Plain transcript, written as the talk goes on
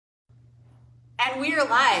And we are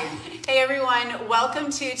live. Hey everyone, welcome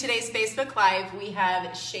to today's Facebook Live. We have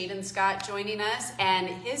Shayden Scott joining us and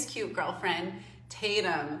his cute girlfriend,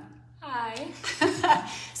 Tatum. Hi.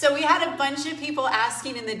 So we had a bunch of people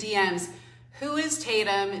asking in the DMs, who is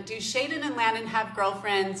Tatum? Do Shayden and Landon have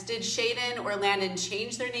girlfriends? Did Shayden or Landon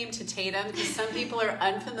change their name to Tatum? Because some people are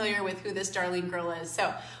unfamiliar with who this darling girl is.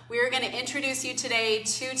 So we are going to introduce you today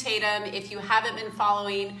to Tatum. If you haven't been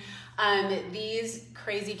following, these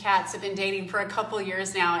crazy cats have been dating for a couple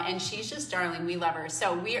years now, and she's just darling. We love her.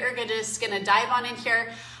 So we are just going to dive on in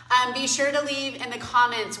here. Be sure to leave in the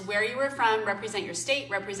comments where you were from, represent your state,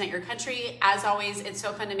 represent your country. As always, it's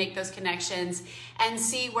so fun to make those connections and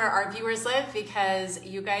see where our viewers live, because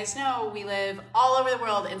you guys know we live all over the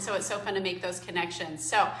world, and so it's so fun to make those connections.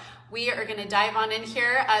 So we are going to dive on in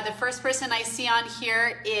here. The first person I see on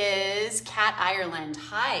here is Kat Ireland.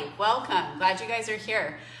 Hi, welcome. Glad you guys are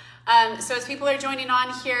here. So as people are joining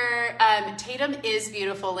on here, Tatum is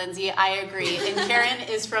beautiful, Lindsay. I agree. And Karen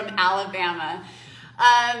is from Alabama.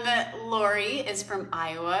 Lori is from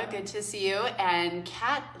Iowa. Good to see you. And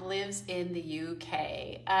Kat lives in the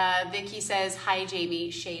UK. Vicky says, hi, Jamie,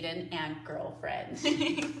 Shayden, and girlfriend.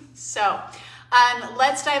 So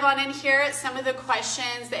let's dive on in here. Some of the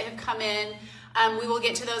questions that have come in, we will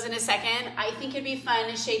get to those in a second. I think it'd be fun,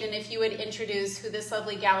 Shayden, if you would introduce who this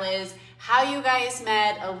lovely gal is, how you guys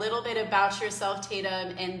met, a little bit about yourself,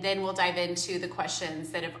 Tatum, and then we'll dive into the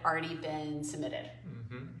questions that have already been submitted.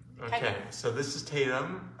 Okay, so this is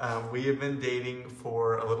Tatum. We have been dating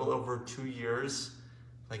for a little over 2 years,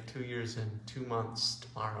 like 2 years and 2 months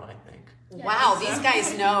tomorrow, I think. Yeah, wow, these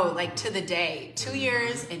guys know like to the day. 2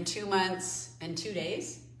 years and 2 months and 2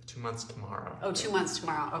 days? 2 months tomorrow. Oh, 2 months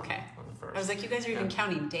tomorrow, okay. On the 1st. I was like, you guys are even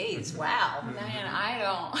counting days. Wow. Man, I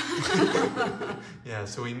don't. Yeah,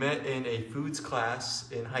 so we met in a foods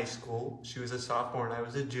class in high school. She was a sophomore and I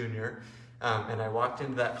was a junior. And I walked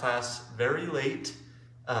into that class very late.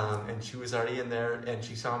 And she was already in there, and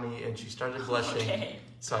she saw me, and she started blushing. Okay.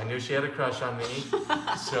 So I knew she had a crush on me.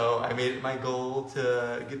 So I made it my goal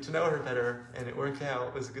to get to know her better, and it worked out.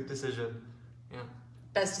 It was a good decision. Yeah.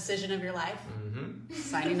 Best decision of your life? Mm-hmm.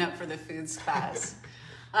 Signing up for the foods class.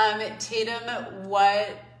 Tatum, what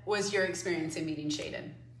was your experience in meeting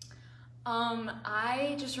Shayden?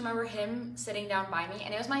 I just remember him sitting down by me,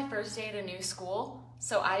 and it was my first day at a new school,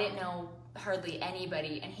 so I didn't know hardly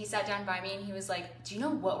anybody, and he sat down by me and he was like, do you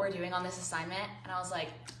know what we're doing on this assignment? And I was like,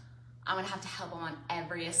 I'm gonna have to help him on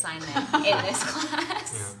every assignment in this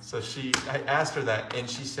class. Yeah. So I asked her that, and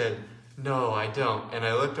she said, no, I don't. And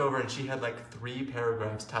I looked over and she had like 3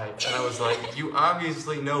 paragraphs typed, and I was like, you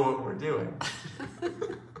obviously know what we're doing.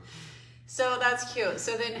 So that's cute.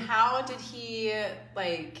 So then how did he,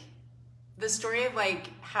 like, the story of like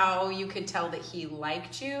how you could tell that he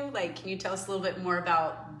liked you, like, can you tell us a little bit more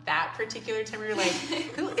about that particular time where you're like,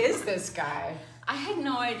 who is this guy? I had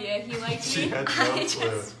no idea he liked me. She had no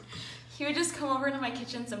clue. He would just come over into my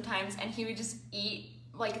kitchen sometimes, and he would just eat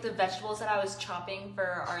like the vegetables that I was chopping for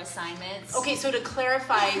our assignments. Okay, so to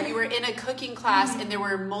clarify, you were in a cooking class, and there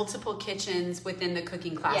were multiple kitchens within the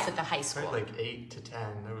cooking class at the high school. Right, like 8 to 10.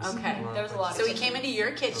 There was a lot. So he came into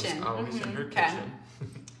your kitchen. Always in her kitchen.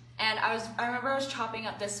 And I remember I was chopping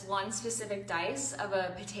up this one specific dice of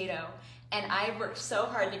a potato, and I worked so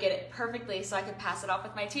hard to get it perfectly so I could pass it off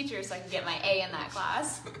with my teacher so I could get my A in that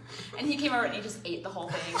class. And he came over and he just ate the whole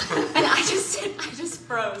thing. And I just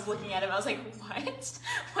froze looking at him. I was like, what?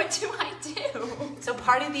 What do I do? So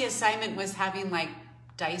part of the assignment was having like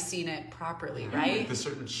dicing it properly, right? The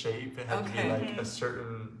certain shape, it had to be like a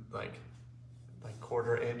certain like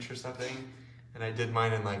 1/4 inch or something. And I did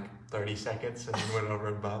mine in like 30 seconds and then went over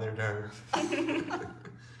and bothered her.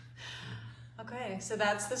 Okay, so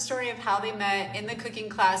that's the story of how they met in the cooking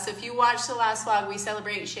class. If you watched the last vlog, we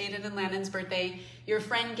celebrate Shayden and Landon's birthday. Your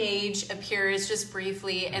friend Gage appears just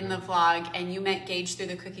briefly in the vlog, and you met Gage through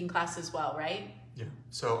the cooking class as well, right? Yeah,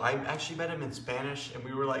 so I actually met him in Spanish, and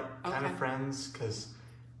we were like kind of friends because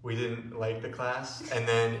we didn't like the class. And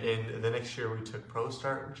then in the next year we took Pro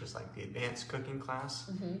Start, which is like the advanced cooking class.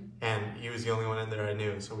 And he was the only one in there I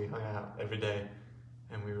knew, so we hung out every day.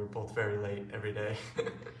 And we were both very late every day.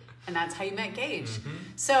 And that's how you met Gage.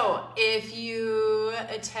 So if you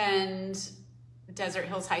attend Desert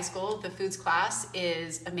Hills High School, the foods class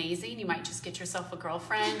is amazing. You might just get yourself a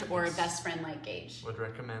girlfriend or a best friend like Gage. Would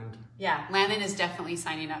recommend. Yeah, Landon is definitely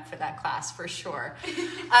signing up for that class for sure.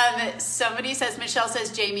 Somebody says, Michelle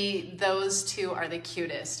says, Jamie, those two are the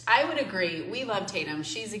cutest. I would agree. We love Tatum.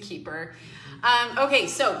 She's a keeper. Okay,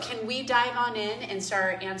 so can we dive on in and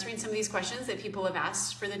start answering some of these questions that people have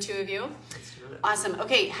asked for the two of you? Let's do it. Awesome.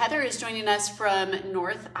 Okay, Heather is joining us from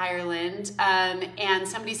North Ireland, and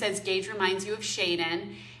somebody says Gage reminds you of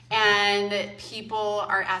Shayden, and people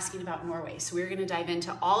are asking about Norway. So we're going to dive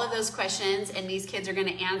into all of those questions, and these kids are going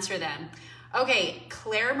to answer them. Okay,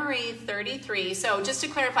 Claire Marie 33. So just to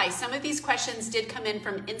clarify, some of these questions did come in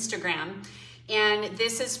from Instagram, and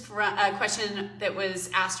this is from a question that was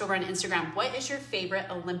asked over on Instagram. What is your favorite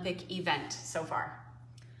Olympic event so far?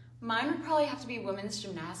 Mine would probably have to be women's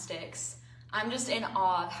gymnastics. I'm just in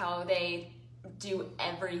awe of how they do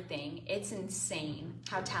everything. It's insane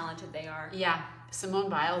how talented they are. Yeah, Simone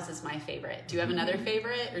Biles is my favorite. Do you have another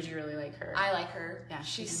favorite, or do you really like her? I like her. Yeah,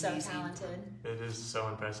 she's so amazing. talented. It is so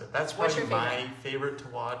impressive. That's What's probably your my favorite to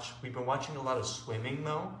watch. We've been watching a lot of swimming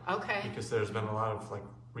though. Okay. Because there's been a lot of like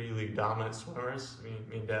really dominant swimmers. Me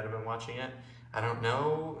and Dad have been watching it. I don't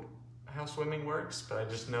know how swimming works, but I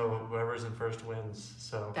just know whoever's in first wins.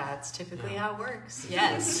 So that's typically how it works.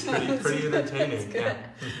 Yes. pretty entertaining. Good.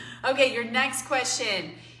 Yeah. Okay, your next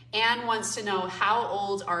question. Anne wants to know, how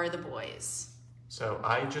old are the boys? So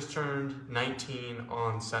I just turned 19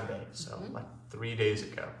 on Sunday, so like 3 days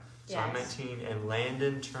ago. So I'm 19, and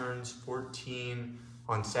Landon turns 14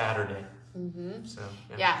 on Saturday. So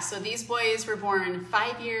yeah, so these boys were born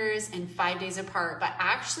 5 years and 5 days apart, but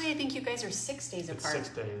actually I think you guys are 6 days apart. 6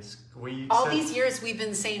 days. All these years we've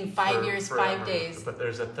been saying 5 years, forever, 5 days. But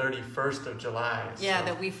there's a 31st of July. Yeah, so.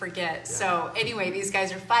 that we forget. Yeah. So anyway, these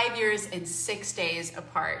guys are 5 years and 6 days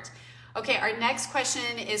apart. Okay, our next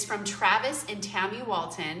question is from Travis and Tammy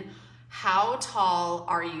Walton. How tall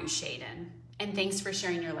are you, Shayden? And thanks for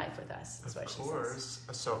sharing your life with us. Of course.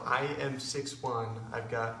 So I am 6'1". I've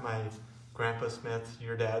got my Grandpa Smith,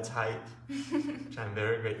 your dad's height, which I'm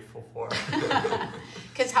very grateful for.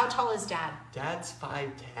 Because how tall is Dad? Dad's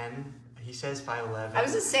 5'10". He says 5'11". I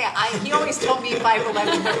was going to say, he always told me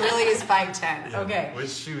 5'11", but really is 5'10". Yeah. Okay.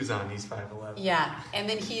 With shoes on, he's 5'11". Yeah, and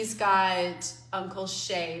then he's got Uncle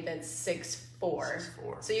Shay that's 6'4".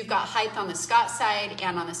 6'4". So you've got height on the Scott side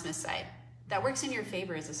and on the Smith side. That works in your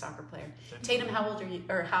favor as a soccer player. Definitely. Tatum, how old are you,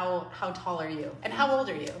 or how tall are you? And how old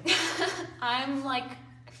are you? I'm like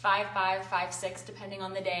 5'5", 5'6", depending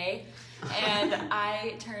on the day. And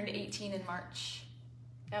I turned 18 in March.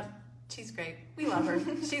 Yep, she's great. We love her.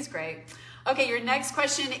 She's great. Okay, your next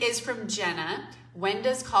question is from Jenna. When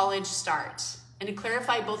does college start? And to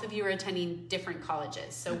clarify, both of you are attending different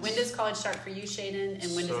colleges. So when does college start for you, Shayden,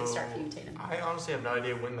 and when does it start for you, Tatum? I honestly have no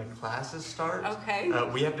idea when the classes start. Okay.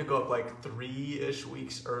 We have to go up like 3-ish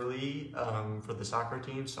weeks early for the soccer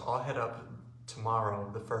team. So I'll head up tomorrow,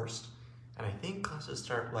 the 1st. And I think classes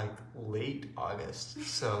start like late August.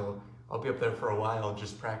 So I'll be up there for a while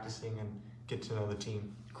just practicing and get to know the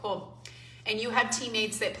team. Cool. And you have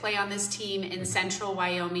teammates that play on this team in central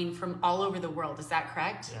Wyoming from all over the world. Is that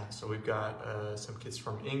correct? Yeah, so we've got some kids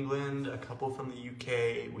from England, a couple from the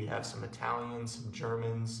UK. We have some Italians, some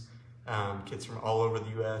Germans, kids from all over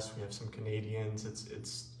the US. We have some Canadians.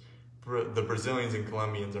 The Brazilians and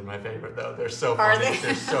Colombians are my favorite though. They're so funny.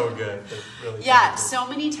 They're so good. They're really yeah,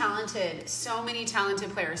 talented. so many talented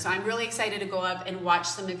players. So I'm really excited to go up and watch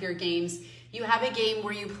some of your games. You have a game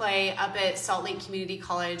where you play up at Salt Lake Community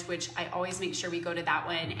College, which I always make sure we go to that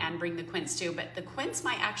one and bring the Quints to. But the Quints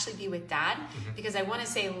might actually be with Dad because I want to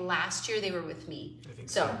say last year they were with me. I think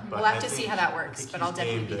so we'll have to see how that works, but I'll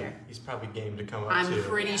definitely be there. He's probably game to come up I'm too.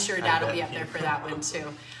 pretty sure Dad will be up there for that one too.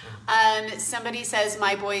 Somebody says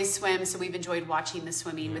my boys swim, so we've enjoyed watching the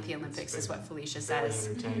swimming with the Olympics, is what Felicia says.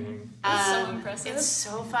 Entertaining. It's so impressive. It's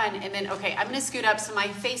so fun. And then, okay, I'm going to scoot up so my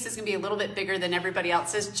face is going to be a little bit bigger than everybody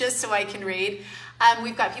else's, just so I can read.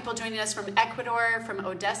 We've got people joining us from Ecuador, from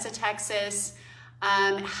Odessa, Texas.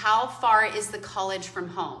 How far is the college from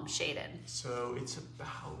home, Shayden? So it's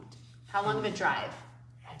about... How long of a drive?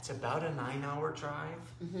 It's about a 9-hour drive.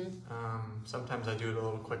 Sometimes I do it a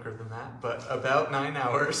little quicker than that, but about 9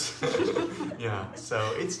 hours. Yeah,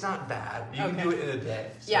 so it's not bad. You can do it in a day.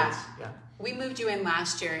 So yeah. Yeah. We moved you in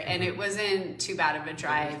last year, and it wasn't too bad of a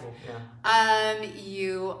drive. Yeah.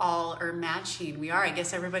 You all are matching. We are. I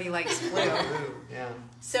guess everybody likes blue. Yeah.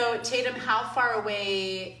 So, Tatum, how far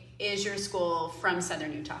away is your school from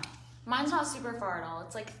Southern Utah? Mine's not super far at all.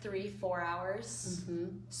 It's like 3-4 hours.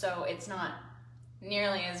 So it's not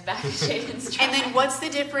nearly as bad as Shayden's drive. And then what's the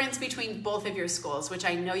difference between both of your schools, which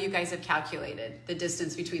I know you guys have calculated, the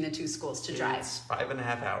distance between the two schools to drive? It's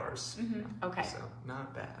 5.5 hours. Okay. So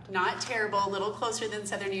not bad. Not terrible, a little closer than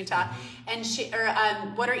Southern Utah. And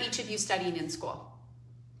what are each of you studying in school?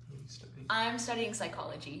 I'm studying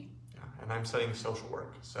psychology. Yeah, and I'm studying social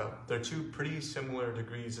work. So they're two pretty similar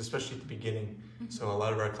degrees, especially at the beginning. So a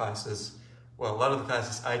lot of our classes, a lot of the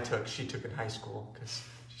classes I took, she took in high school because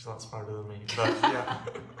she's a lot smarter than me. But yeah.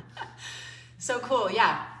 So cool.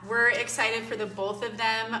 Yeah, we're excited for the both of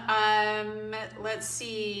them. Let's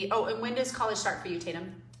see. Oh, and when does college start for you,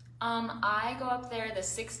 Tatum? I go up there the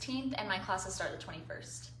 16th and my classes start the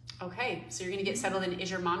 21st. Okay, so you're gonna get settled in.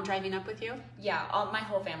 Is your mom driving up with you? Yeah, my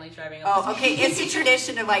whole family's driving up. Oh, okay. It's a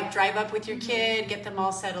tradition to like drive up with your kid, get them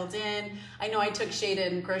all settled in. I know I took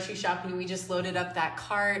Shayden grocery shopping and we just loaded up that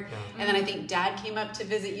cart. Yeah. And then I think Dad came up to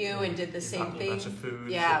visit you and did the same thing. A bunch of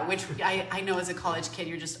food. Yeah, which I know as a college kid,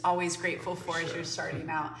 you're just always grateful for as you're starting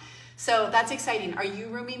out. So that's exciting. Are you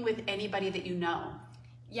rooming with anybody that you know?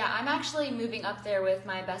 Yeah, I'm actually moving up there with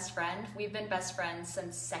my best friend. We've been best friends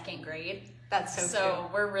since 2nd grade. That's so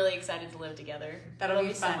cute. We're really excited to live together. It'll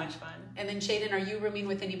be so much fun. And then Shayden, are you rooming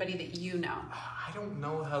with anybody that you know? I don't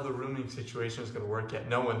know how the rooming situation is going to work yet.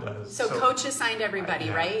 No one does. So Coach assigned everybody,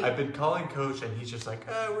 right? I've been calling Coach and he's just like,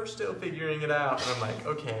 oh, we're still figuring it out. And I'm like,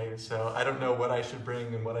 okay, so I don't know what I should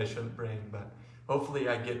bring and what I shouldn't bring, but hopefully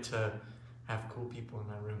I get to have cool people in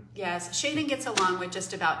my room. Yes, Shayden gets along with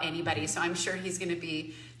just about anybody, so I'm sure he's going to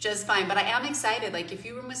be just fine. But I am excited. Like, if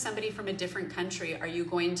you room with somebody from a different country, are you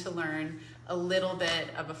going to learn a little bit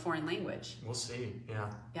of a foreign language? We'll see, yeah.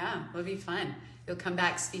 Yeah, it'll be fun. You'll come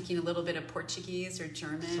back speaking a little bit of Portuguese or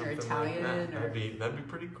German or Italian. Like that. That'd be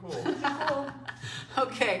pretty cool.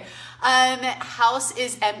 Okay. House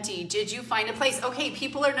is empty. Did you find a place? Okay,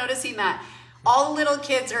 people are noticing that. All the little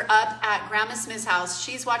kids are up at Grandma Smith's house.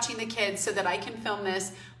 She's watching the kids so that I can film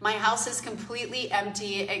this. My house is completely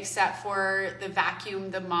empty except for the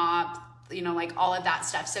vacuum, the mop, you know, like all of that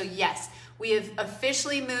stuff. So yes, we have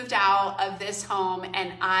officially moved out of this home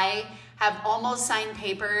and I have almost signed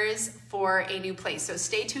papers for a new place. So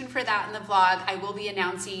stay tuned for that in the vlog. I will be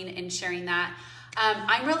announcing and sharing that.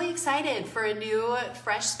 I'm really excited for a new,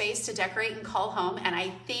 fresh space to decorate and call home. And I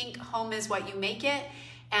think home is what you make it.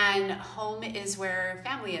 And home is where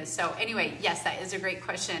family is. So anyway, yes, that is a great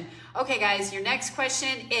question. Okay, guys, your next question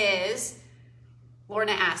is,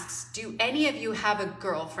 Lorna asks, do any of you have a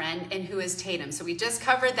girlfriend and who is Tatum? So we just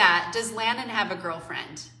covered that. Does Landon have a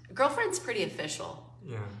girlfriend? A girlfriend's pretty official.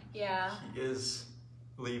 Yeah. He is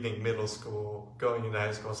leaving middle school, going into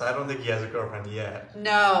high school, so I don't think he has a girlfriend yet.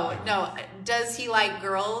 No. Does he like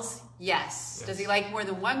girls? Yes. Does he like more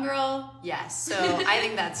than one girl? Yes. So I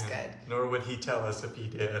think that's good. Nor would he tell us if he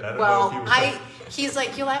did. I don't know if he would. He's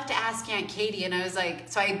like, you'll have to ask Aunt Katie. And I was like,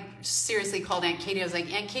 so I seriously called Aunt Katie. I was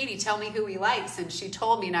like, Aunt Katie, tell me who he likes. And she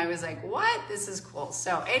told me, and I was like, what? This is cool.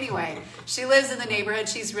 So anyway, she lives in the neighborhood.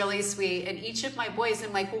 She's really sweet. And each of my boys,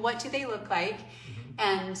 I'm like, well, what do they look like?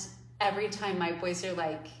 And every time my boys are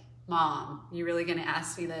like, Mom, you really gonna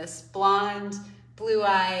ask me this? Blonde,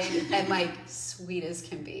 blue-eyed, and like sweet as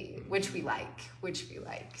can be, which we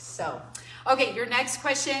like. So, okay, your next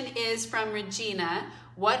question is from Regina.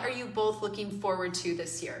 What are you both looking forward to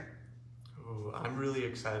this year? Ooh, I'm really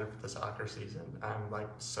excited for the soccer season. I'm like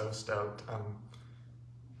so stoked.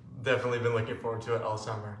 Definitely been looking forward to it all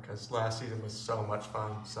summer because last season was so much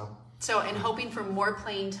fun. So, and hoping for more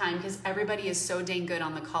playing time because everybody is so dang good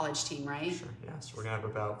on the college team, right? Sure, yeah. So we're going to have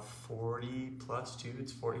about 40 plus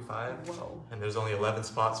dudes, 45. Whoa. And there's only 11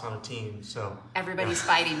 spots on a team, so. Everybody's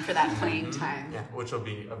fighting for that playing time. Yeah, which will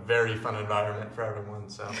be a very fun environment for everyone,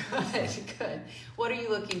 so. Good. What are you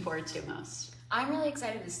looking forward to most? I'm really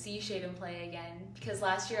excited to see Shayden play again because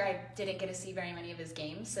last year I didn't get to see very many of his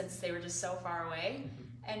games since they were just so far away.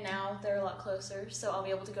 And now they're a lot closer, so I'll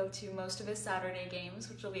be able to go to most of his Saturday games,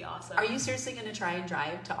 which will be awesome. Are you seriously going to try and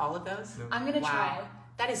drive to all of those? No. I'm going to try.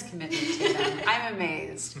 That is commitment to them. I'm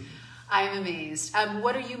amazed.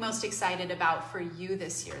 What are you most excited about for you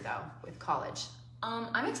this year, though, with college?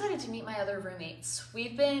 I'm excited to meet my other roommates.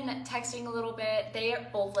 We've been texting a little bit. They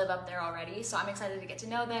both live up there already, so I'm excited to get to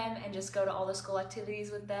know them and just go to all the school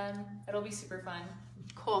activities with them. It'll be super fun.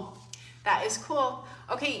 Cool. That is cool.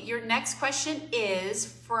 Okay, your next question is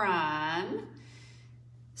from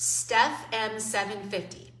Steph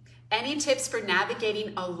M750. Any tips for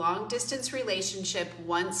navigating a long-distance relationship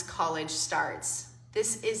once college starts?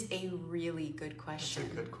 This is a really good question.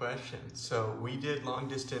 That's a good question. So we did long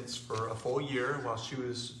distance for a full year while she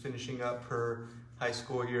was finishing up her high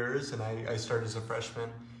school years, and I started as a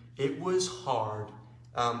freshman. It was hard.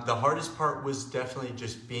 The hardest part was definitely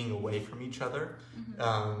just being away from each other.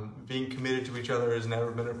 Being committed to each other has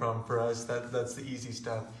never been a problem for us. That's the easy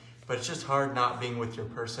stuff. But it's just hard not being with your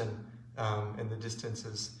person, and the distance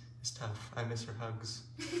is tough. I miss her hugs.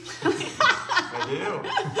 I do.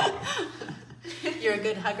 You're a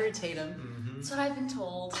good hugger, Tatum. That's what I've been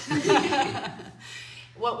told.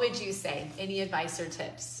 What would you say? Any advice or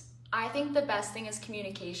tips? I think the best thing is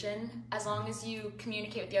communication. As long as you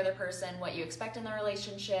communicate with the other person what you expect in the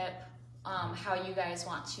relationship, how you guys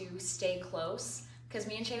want to stay close, because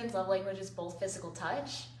me and Shayden's love language is both physical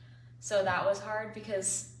touch. So that was hard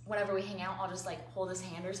because whenever we hang out, I'll just like hold his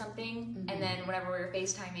hand or something. And then whenever we were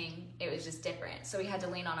FaceTiming, it was just different. So we had to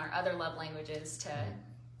lean on our other love languages to...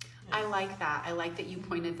 I like that. I like that you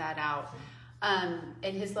pointed that out. And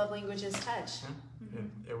his love language is touch.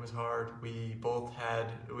 It was hard. We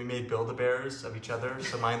made Build-A-Bears of each other.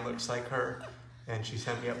 So mine looks like her. And she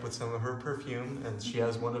sent me up with some of her perfume. And she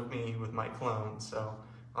has one of me with my cologne. So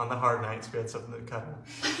on the hard nights, we had something to cuddle.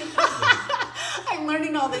 I'm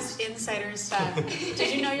learning all this insider stuff.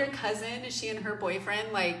 Did you know your cousin, she and her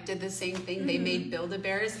boyfriend, like, did the same thing? They made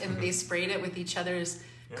Build-A-Bears and they sprayed it with each other's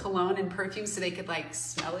cologne and perfume so they could, like,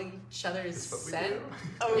 smell each other's scent.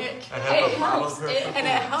 Oh, it helps. And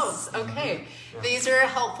it helps. Okay. These are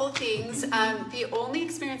helpful things. The only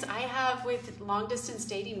experience I have with long distance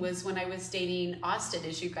dating was when I was dating Austin,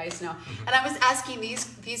 as you guys know. And I was asking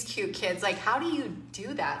these cute kids, like, how do you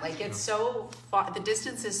do that? Like, it's so far, the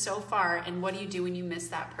distance is so far, and what do you do when you miss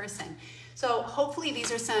that person? So hopefully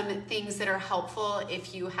these are some things that are helpful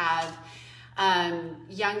if you have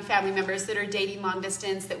young family members that are dating long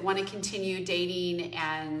distance, that want to continue dating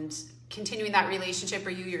and continuing that relationship,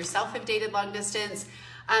 or you yourself have dated long distance.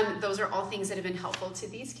 Those are all things that have been helpful to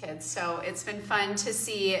these kids. So it's been fun to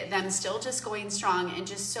see them still just going strong and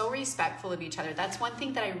just so respectful of each other. That's one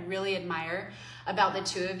thing that I really admire about the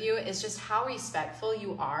two of you, is just how respectful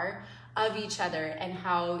you are of each other and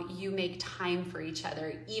how you make time for each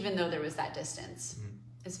other, even though there was that distance.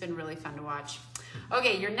 It's been really fun to watch.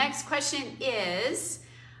 Okay, your next question is,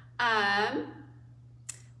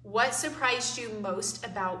 what surprised you most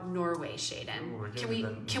about Norway, Shayden? Ooh,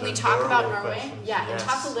 can we talk about Norway? Questions. Yeah, Yes. and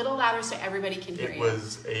talk a little louder so everybody can hear you. It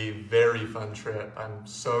was a very fun trip. I'm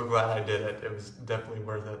so glad I did it. It was definitely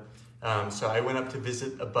worth it. So I went up to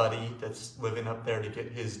visit a buddy that's living up there to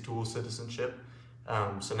get his dual citizenship.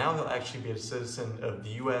 So now he'll actually be a citizen of the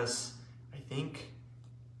U.S., I think,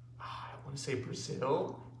 I want to say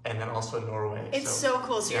Brazil, and then also Norway. It's so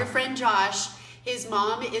cool. So your friend Josh, his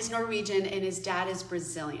mom is Norwegian and his dad is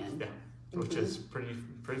Brazilian. Yeah, which is pretty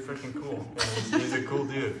freaking cool. And he's a cool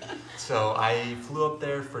dude. So I flew up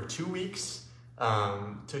there for 2 weeks.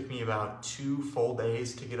 Took me about 2 full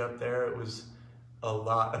days to get up there. It was a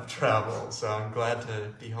lot of travel. So I'm glad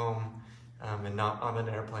to be home and not on an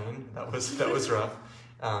airplane. That was rough.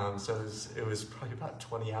 So it was probably about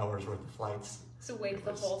 20 hours worth of flights. So wait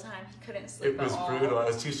the whole time. He couldn't sleep It was at all. brutal. I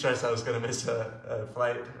was too stressed I was going to miss a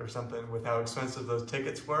flight or something with how expensive those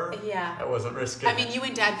tickets were. Yeah. I wasn't risking I mean, you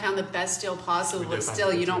and Dad found the best deal possible, but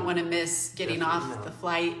still, you don't want to miss getting off the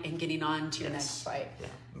flight and getting on to your next flight. Yeah.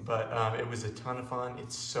 But it was a ton of fun.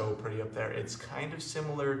 It's so pretty up there. It's kind of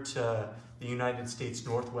similar to the United States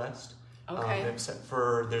Northwest. Okay. Except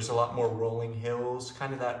for there's a lot more rolling hills,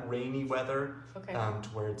 kind of that rainy weather. Okay. To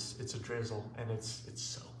where it's a drizzle, and it's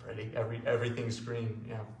so pretty. Everything's green.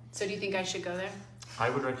 Yeah. So do you think I should go there? I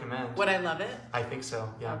would recommend. Would I love it? I think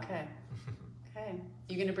so. Yeah. Okay. Okay.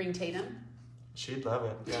 You gonna bring Tatum? She'd love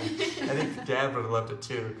it. Yeah. I think Dad would have loved it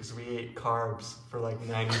too, because we ate carbs for like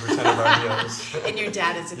 90% of our meals. And your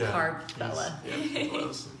dad is a carb fella. Yeah, he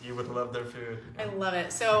was. You would love their food. I love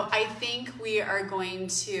it. So I think we are going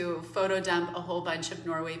to photo dump a whole bunch of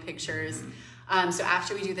Norway pictures. So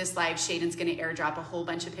after we do this live, Shayden's going to airdrop a whole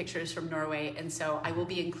bunch of pictures from Norway. And so I will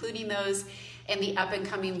be including those in the up and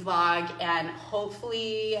coming vlog. And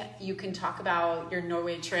hopefully you can talk about your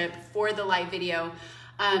Norway trip for the live video.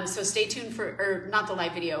 So stay tuned or not the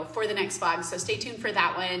live video, for the next vlog. So stay tuned for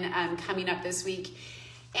that one coming up this week.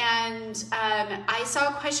 And I saw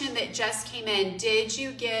a question that just came in. Did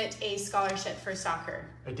you get a scholarship for soccer?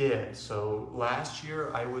 I did. So last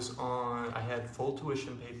year I had full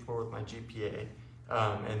tuition paid for with my GPA.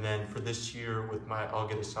 And then for this year I'll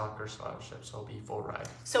get a soccer scholarship, so I'll be full ride.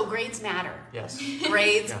 So grades matter. Yes.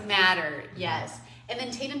 Grades matter, yes. And then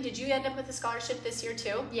Tatum, did you end up with a scholarship this year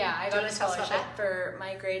too? Yeah, I got a scholarship for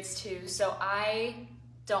my grades too. So I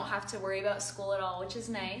don't have to worry about school at all, which is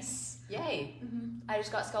nice. Yay. I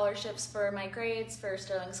just got scholarships for my grades, for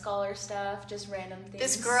Sterling Scholar stuff, just random things.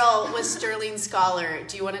 This girl was Sterling Scholar.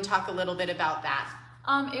 Do you want to talk a little bit about that?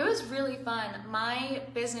 It was really fun. My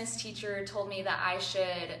business teacher told me that I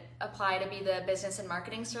should apply to be the Business and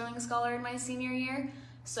Marketing Sterling Scholar in my senior year.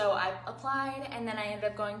 So I applied, and then I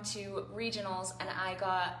ended up going to regionals, and I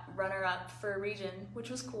got runner-up for region,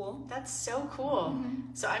 which was cool. That's so cool.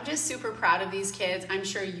 So I'm just super proud of these kids. I'm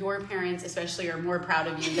sure your parents especially are more proud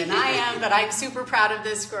of you than I am, but I'm super proud of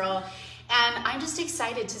this girl. And I'm just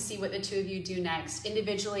excited to see what the two of you do next,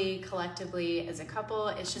 individually, collectively, as a couple.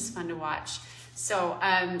 It's just fun to watch. So,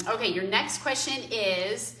 okay, your next question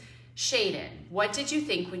is, Shayden, what did you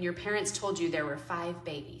think when your parents told you there were 5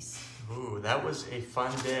 babies? Ooh, that was a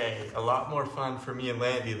fun day. A lot more fun for me and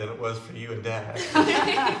Landy than it was for you and Dad.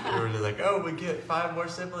 We were just like, oh, we get 5 more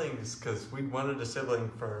siblings because we wanted a sibling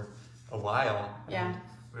for a while. Yeah.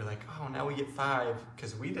 We were like, oh, now we get 5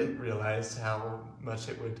 because we didn't realize how much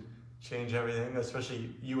it would change everything, especially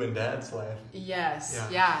you and Dad's life. Yes,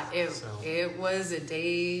 yeah. It was a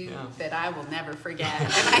day that I will never forget.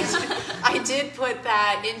 And I did put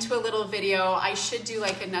that into a little video. I should do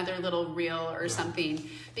like another little reel or something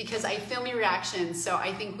because I film your reactions. So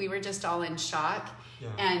I think we were just all in shock. Yeah.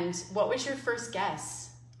 And what was your first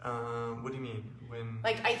guess? What do you mean?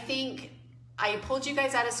 Like, I think I pulled you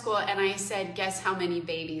guys out of school and I said, guess how many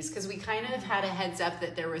babies? Because we kind of had a heads up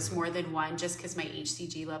that there was more than one just because my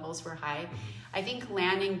HCG levels were high. I think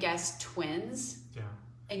Landon guessed twins. Yeah.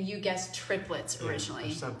 And you guessed triplets originally.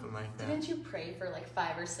 Or something like that. Didn't you pray for like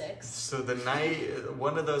 5 or 6? So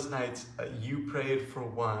one of those nights, you prayed for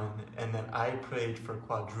 1, and then I prayed for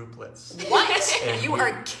quadruplets. What? You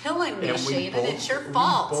are killing me, Shayden. It's your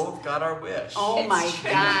fault. We both got our wish. Oh my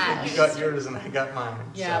gosh. You got yours and I got mine.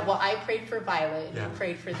 Yeah, so. Well, I prayed for Violet, and you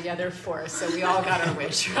prayed for the other 4, so we all got our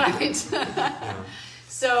wish, right?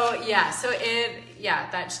 So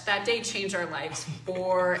that day changed our lives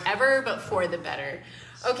forever, but for the better.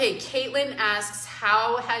 Okay, Caitlin asks,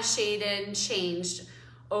 how has Shayden changed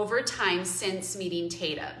over time since meeting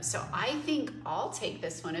Tatum? So I think I'll take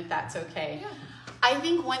this one if that's okay. Yeah. I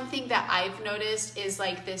think one thing that I've noticed is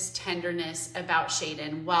like this tenderness about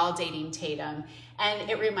Shayden while dating Tatum. And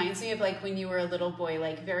it reminds me of like when you were a little boy,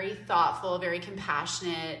 like very thoughtful, very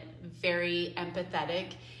compassionate, very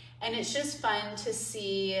empathetic. And it's just fun to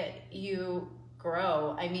see you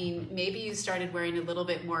grow. I mean, maybe you started wearing a little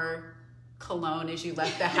bit more cologne as you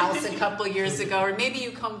left the house a couple years ago, or maybe you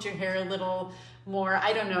combed your hair a little more.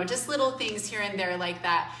 I don't know, just little things here and there like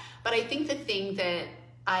that. But I think the thing that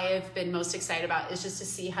I have been most excited about is just to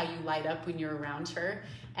see how you light up when you're around her.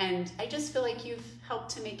 And I just feel like you've helped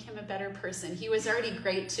to make him a better person. He was already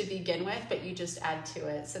great to begin with, but you just add to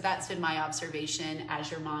it. So that's been my observation as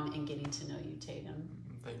your mom and getting to know you, Tatum.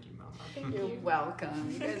 Thank you, Mama. You're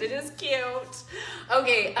welcome. Because it is cute.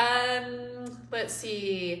 Okay, let's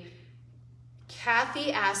see.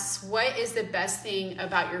 Kathy asks, what is the best thing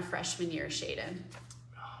about your freshman year, Shayden?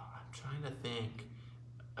 Oh, I'm trying to think.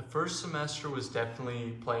 The first semester was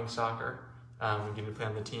definitely playing soccer, and getting to play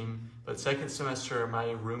on the team. But second semester,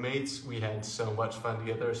 my roommates, we had so much fun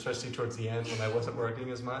together, especially towards the end when I wasn't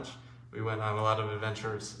working as much. We went on a lot of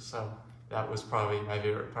adventures, so that was probably my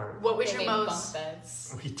favorite part. What was your most? Bunk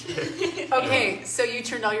beds. We did. Okay, so you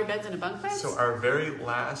turned all your beds into bunk beds? So our very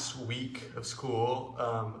last week of school,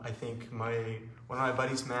 I think one of my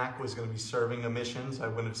buddies, Mac, was going to be serving a missions. I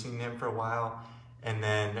wouldn't have seen him for a while. And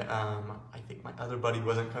then I think my other buddy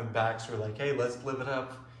wasn't coming back, so we're like, hey, let's live it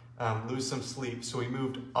up, lose some sleep. So we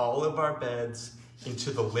moved all of our beds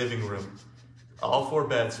into the living room. All 4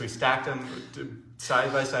 beds. So we stacked them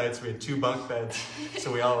side by side, so we had 2 bunk beds.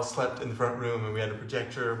 So we all slept in the front room, and we had a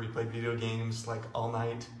projector. We played video games like all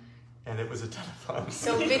night, and it was a ton of fun.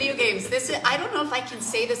 So video games. I don't know if I can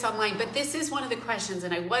say this online, but this is one of the questions,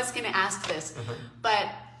 and I was going to ask this, but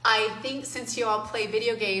I think since you all play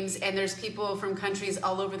video games and there's people from countries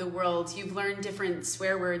all over the world, you've learned different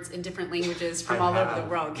swear words in different languages from all over the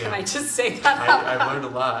world. Can I just say that? I've learned a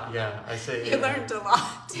lot, yeah. You learned a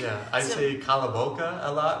lot. Yeah, I say cala boca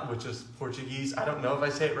a lot, which is Portuguese. I don't know if I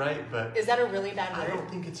say it right, but... Is that a really bad word? I don't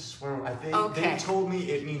think it's a swear word. They told me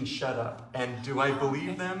it means shut up. And do I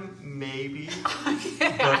believe them? Maybe.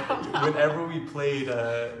 But whenever we played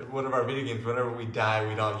one of our video games, whenever we die,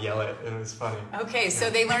 we'd all yell it, and it was funny. Okay, so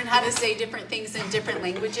they learn how to say different things in different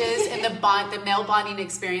languages, and the male bonding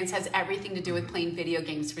experience has everything to do with playing video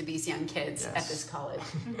games for these young kids at this college.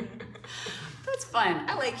 That's fun.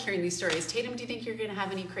 I like hearing these stories. Tatum, do you think you're going to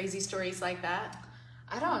have any crazy stories like that?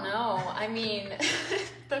 I don't know. I mean,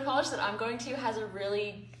 the college that I'm going to has a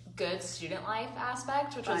really good student life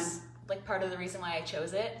aspect, which was like part of the reason why I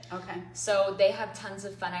chose it. Okay. So they have tons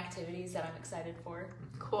of fun activities that I'm excited for.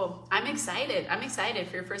 Cool. I'm excited. I'm excited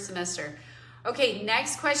for your first semester. Okay,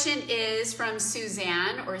 next question is from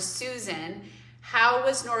Suzanne or Susan. How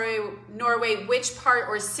was Norway? Which part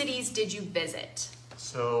or cities did you visit?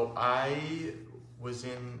 So I was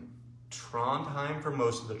in Trondheim for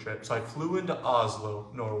most of the trip. So I flew into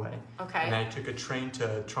Oslo, Norway. Okay. And I took a train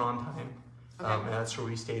to Trondheim. Okay. And that's where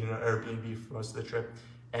we stayed in an Airbnb for most of the trip.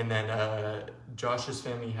 And then Josh's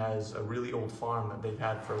family has a really old farm that they've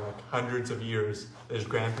had for like hundreds of years. His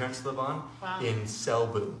grandparents live on in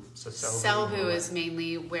Selbu. So Selbu is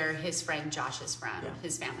mainly where his friend Josh is from.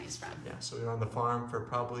 His family is from. Yeah, so we were on the farm for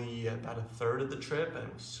probably about a third of the trip, and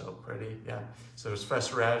it was so pretty. Yeah, so there's fresh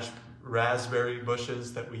raspberry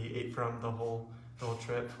bushes that we ate from the whole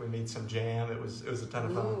trip. We made some jam. It was a ton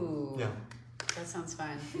of fun. Ooh, yeah, that sounds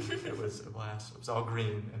fun. It was a blast. It was all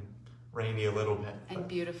green and rainy a little bit. And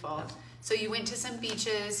beautiful. Yeah. So you went to some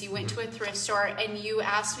beaches, you went to a thrift store, and you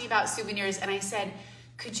asked me about souvenirs, and I said,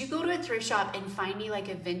 could you go to a thrift shop and find me like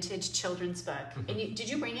a vintage children's book? And did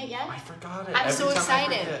you bring it yet? I forgot it. I'm so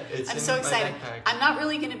excited. I'm so excited. I'm not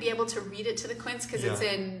really going to be able to read it to the Quints because it's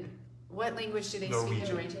in, what language do they speak in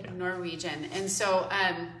Norwegian? Yeah. Norwegian. And so,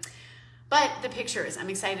 but the pictures, I'm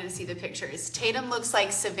excited to see the pictures. Tatum looks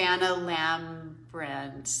like Savannah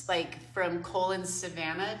Lambrand, like from Cole and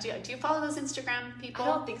Savannah. Do you follow those Instagram people? I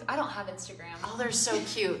don't think so. I don't have Instagram. Oh, they're so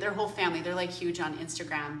cute. Their whole family, they're like huge on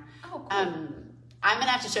Instagram. Oh, cool. I'm going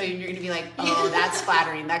to have to show you and you're going to be like, oh, that's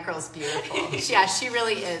flattering. That girl's beautiful. Yeah, she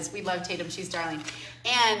really is. We love Tatum. She's darling.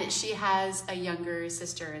 And she has a younger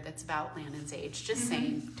sister that's about Landon's age. Just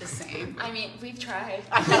saying. Just saying. I mean, we've tried.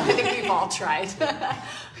 I think we've all tried.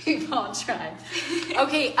 We've all tried.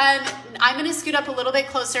 Okay, I'm going to scoot up a little bit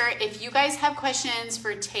closer. If you guys have questions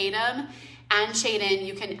for Tatum and Shayden,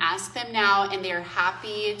 you can ask them now, and they're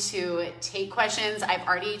happy to take questions. I've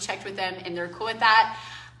already checked with them, and they're cool with that.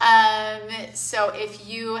 So if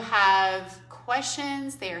you have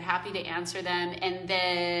questions, they are happy to answer them. And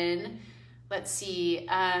then, let's see,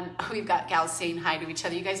 we've got gals saying hi to each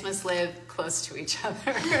other. You guys must live close to each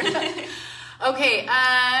other. Okay,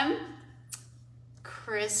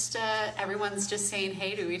 Krista, everyone's just saying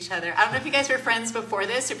hey to each other. I don't know if you guys were friends before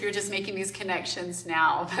this or if you're just making these connections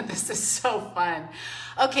now, but this is so fun.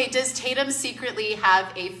 Okay, does Tatum secretly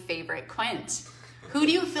have a favorite Quint? Who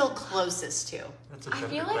do you feel closest to? I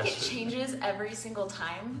feel like it changes every single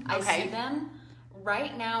time I see them.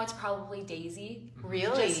 Right now, it's probably Daisy.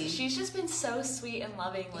 Really? She's just been so sweet and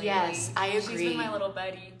loving lately. Yes, I agree. She's been my little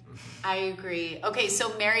buddy. I agree. Okay,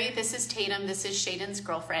 so Mary, this is Tatum. This is Shayden's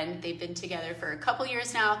girlfriend. They've been together for a couple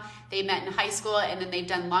years now. They met in high school, and then they've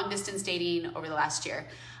done long-distance dating over the last year.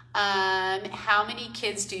 How many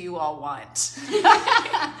kids do you all want?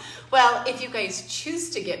 Well, if you guys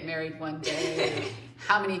choose to get married one day,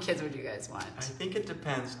 how many kids would you guys want? I think it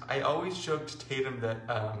depends. I always joked to Tatum that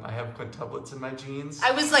I have quintuplets in my genes.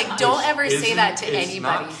 I was like, don't ever say that to anybody. It's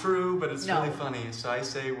not true, but it's really funny. So I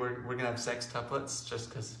say we're gonna have sextuplets just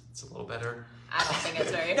because it's a little better. I don't think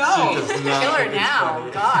it's very No, kill her now.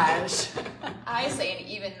 Gosh. I say an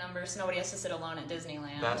even number so nobody has to sit alone at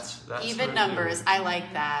Disneyland. That's even numbers. I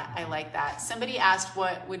like that. I like that. Somebody asked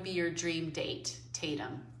what would be your dream date,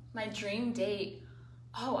 Tatum. My dream date?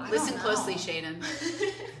 Oh, I Listen don't know. closely, Shayden.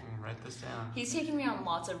 Write this down. He's taken me on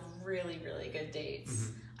lots of really, really good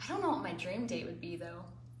dates. I don't know what my dream date would be, though.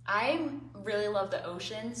 I really love the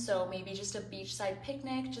ocean, so maybe just a beachside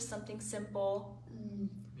picnic, just something simple.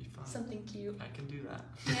 Be fun. Something cute. I can do that.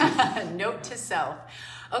 Yeah. Note to self.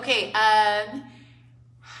 Okay,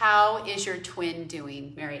 how is your twin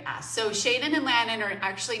doing? Mary asked. So Shayden and Landon are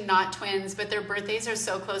actually not twins, but their birthdays are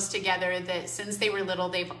so close together that since they were little,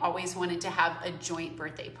 they've always wanted to have a joint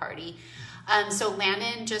birthday party. So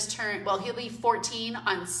Landon just turned, well, he'll be 14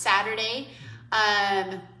 on Saturday,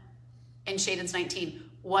 and Shayden's 19.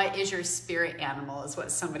 What is your spirit animal is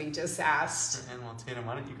what somebody just asked. Spirit animal, Tatum,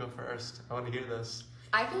 why don't you go first? I want to hear this.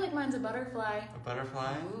 I feel like mine's a butterfly. A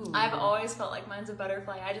butterfly? Ooh. I've always felt like mine's a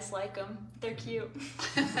butterfly. I just like them. They're cute.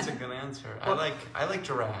 That's a good answer. I like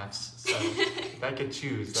giraffes. So if I could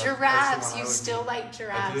choose. Giraffes. You still like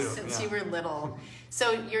giraffes since you were little.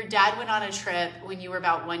 So your dad went on a trip when you were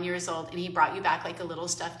about 1 year old, and he brought you back like a little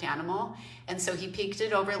stuffed animal. And so he peeked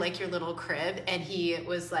it over like your little crib, and he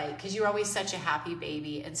was like, because you were always such a happy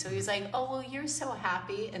baby. And so he was like, oh, well, you're so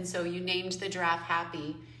happy. And so you named the giraffe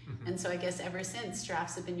Happy. And so I guess ever since,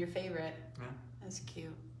 giraffes have been your favorite. Yeah. That's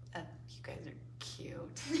cute. You guys are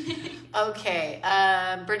cute. Okay.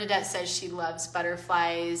 Bernadette says she loves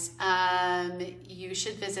butterflies. You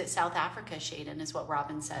should visit South Africa, Shayden, is what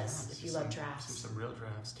Robin says, if you love giraffes. Some real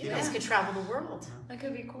giraffes. You guys could travel the world. That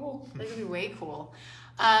could be cool. That could be way cool.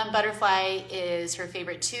 Butterfly is her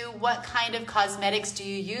favorite too. What kind of cosmetics do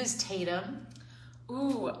you use, Tatum?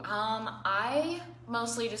 Ooh, I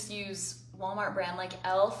mostly just use Walmart brand like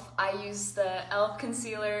e.l.f. I use the e.l.f.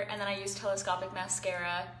 concealer, and then I use telescopic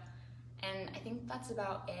mascara, and I think that's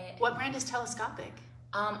about it. What brand is telescopic?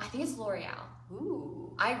 I think it's L'Oreal.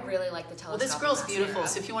 Ooh. I really like the telescopic Well, this girl's mascara. beautiful,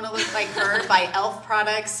 so if you want to look like her, buy e.l.f.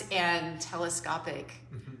 products and telescopic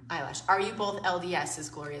eyelash. Are you both LDS is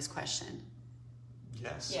Gloria's question.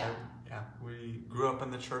 Yes. Yeah. We grew up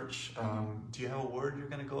in the church. Do you have a word you're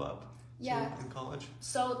going to go up to in college?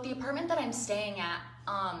 So the apartment that I'm staying at,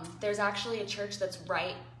 there's actually a church that's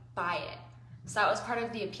right by it. So that was part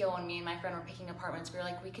of the appeal when me and my friend were picking apartments. We were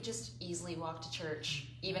like, we could just easily walk to church,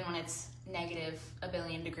 even when it's negative a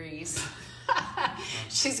billion degrees.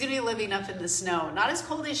 She's going to be living up in the snow. Not as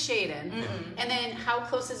cold as Shayden. And then how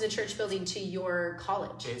close is the church building to your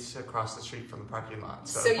college? It's across the street from the parking lot.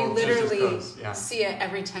 So you literally see it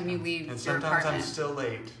every time you leave and your apartment. sometimes I'm still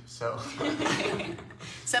late, so.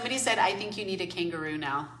 Somebody said, I think you need a kangaroo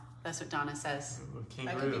now. That's what Donna says.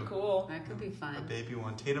 Kangaroo. That could be cool. That could be fun. A baby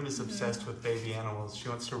one. Tatum is obsessed with baby animals. She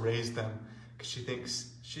wants to raise them because she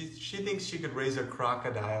thinks she could raise a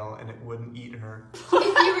crocodile and it wouldn't eat her. If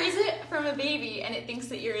you raise it from a baby and it thinks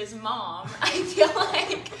that you're his mom, I feel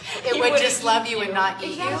like it would just love you and not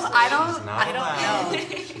eat you. I don't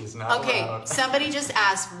know. She's not allowed. Somebody just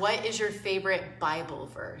asked, what is your favorite Bible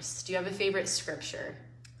verse? Do you have a favorite scripture?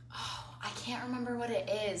 Oh, I can't remember what it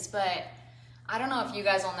is, but I don't know if you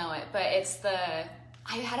guys will know it, but it's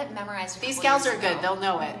I had it memorized. These gals are good. They'll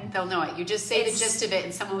know it. They'll know it. You just say the gist of it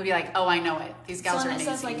and someone will be like, oh, I know it. These gals are amazing. It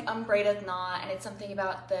says like, upbraideth not, and it's something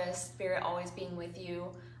about the Spirit always being with you.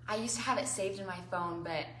 I used to have it saved in my phone,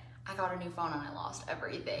 but I got a new phone and I lost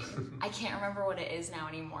everything. I can't remember what it is now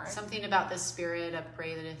anymore. Something about the Spirit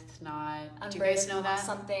upbraideth not. Do you guys know that?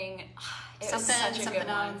 Something. Something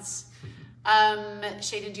else.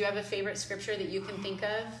 Shayden, do you have a favorite scripture that you can think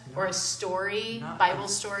of? Or a story, Bible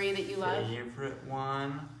story that you love? Favorite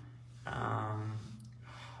one?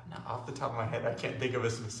 Not off the top of my head, I can't think of a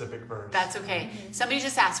specific verse. That's okay. Somebody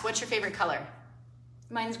just asked, what's your favorite color?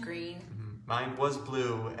 Mine's green. Mine was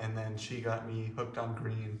blue, and then she got me hooked on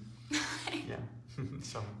green.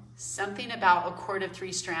 Something about a cord of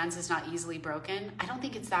 3 strands is not easily broken. I don't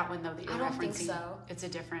think it's that one, though, that you're referencing. I don't think so. It's a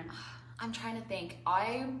different... I'm trying to think.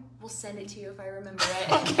 I will send it to you if I remember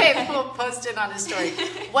it. Okay, we'll post it on a story.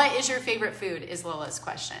 What is your favorite food is Lola's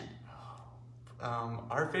question.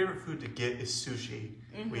 Our favorite food to get is sushi.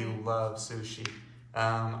 We love sushi.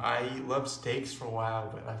 I loved steaks for a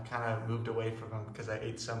while, but I've kind of moved away from them because I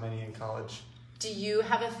ate so many in college. Do you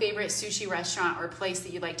have a favorite sushi restaurant or place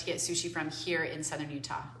that you'd like to get sushi from here in Southern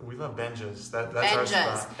Utah? We love Benja's. That's our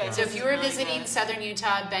spot. Benja's. So if you were visiting Southern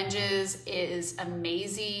Utah, Benja's is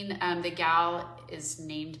amazing. The gal is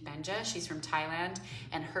named Benja. She's from Thailand,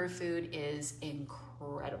 and her food is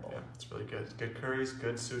incredible. Yeah, it's really good. Good curries,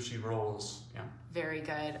 good sushi rolls. Yeah. Very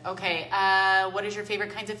good. Okay, what is your favorite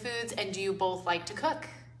kinds of foods, and do you both like to cook?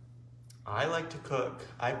 I like to cook.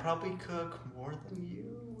 I probably cook more than you.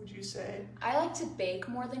 You say? I like to bake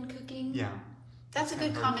more than cooking. Yeah. That's a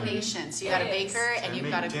good combination. So you got a baker and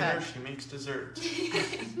you've got a cook. She makes dessert.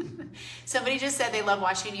 Somebody just said they love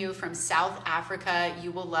watching you from South Africa.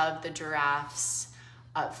 You will love the giraffes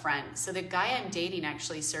up front. So the guy I'm dating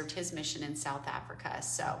actually served his mission in South Africa.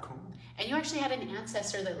 So cool. And you actually had an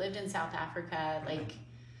ancestor that lived in South Africa like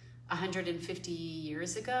 150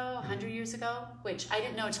 years ago, 100 years ago, which I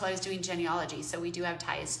didn't know until I was doing genealogy. So we do have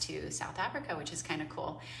ties to South Africa, which is kind of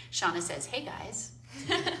cool. Shauna says, hey guys.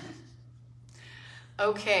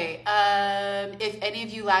 Okay, if any of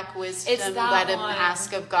you lack wisdom, let him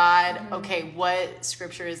ask of God. Okay, what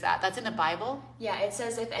scripture is that? That's in the Bible? Yeah, it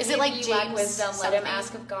says, if any of you lack wisdom, let him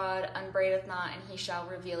ask of God, upbraideth not, and he shall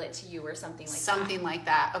reveal it to you, or something like that. Something like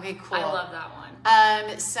that. Okay, cool. I love that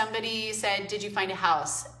one. Somebody said, did you find a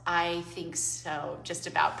house? I think so, just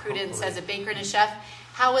about. Prudence says, a baker and a chef.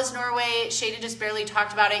 How was Norway? Shayden just barely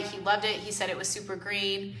talked about it. He loved it. He said it was super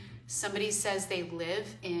green. Somebody says they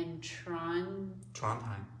live in Trondheim.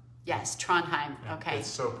 Yes, Trondheim. Yeah, okay. It's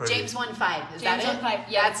so pretty. James 1:5. Is James that it? 1:5.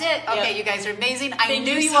 Yeah. That's it. Okay, yep. You guys are amazing. Thank I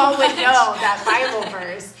knew you so all would much. know that Bible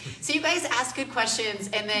verse. So you guys ask good questions,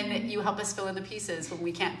 and then you help us fill in the pieces when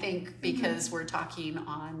we can't think because we're talking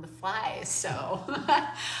on the fly. So,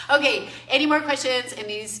 okay. Any more questions? And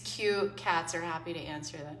these cute cats are happy to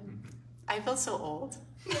answer them. I feel so old.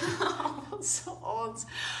 I feel so old.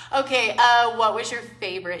 Okay, what was your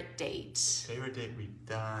favorite date? Favorite date we've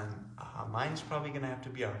done? Mine's probably going to have to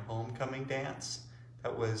be our homecoming dance.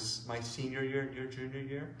 That was my senior year, your junior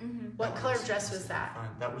year. What color dress was that?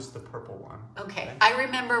 That was the purple one. Okay, I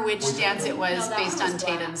remember which dance it was based on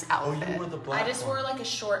Tatum's outfit. Oh, you wore the black I just wore like a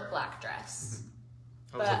short black dress.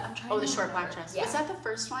 But I'm trying the short black dress. Yeah. Was that the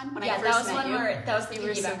first one? When yeah, I first that was met one you? where that was the you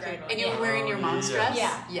were so piggyback good. one. And you were wearing your mom's dress?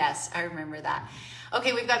 Yeah. Yes, I remember that.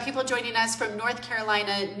 Okay, we've got people joining us from North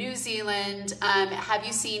Carolina, New Zealand. Have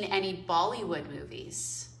you seen any Bollywood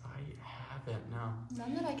movies? I haven't, no.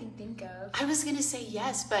 None that I can think of. I was going to say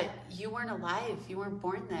yes, but you weren't alive. You weren't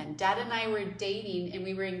born then. Dad and I were dating and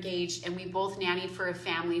we were engaged and we both nannied for a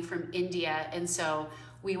family from India. And so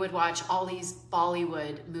we would watch all these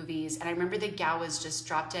Bollywood movies. And I remember the gal was just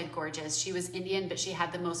drop dead gorgeous. She was Indian, but she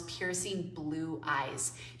had the most piercing blue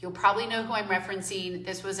eyes. You'll probably know who I'm referencing.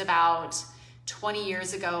 This was about 20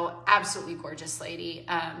 years ago. Absolutely gorgeous lady.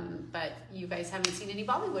 But you guys haven't seen any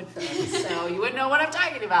Bollywood films, so you wouldn't know what I'm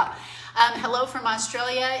talking about. Hello from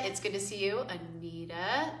Australia. It's good to see you,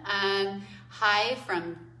 Anita. Hi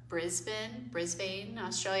from Brisbane,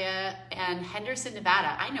 Australia, and Henderson,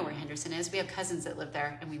 Nevada. I know where Henderson is. We have cousins that live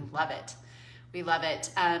there, and we love it. We love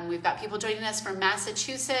it. We've got people joining us from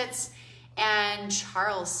Massachusetts and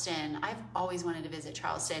Charleston. I've always wanted to visit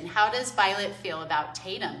Charleston. How does Violet feel about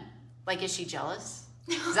Tatum? Like, is she jealous?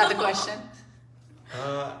 Is that the question?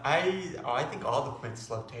 I think all the Quints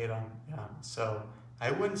love Tatum. Yeah, so I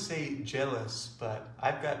wouldn't say jealous, but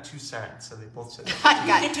I've got two sides, so they both said I've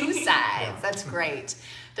got two sides. Yeah. That's great.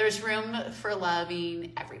 There's room for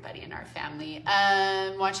loving everybody in our family.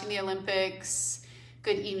 Watching the Olympics.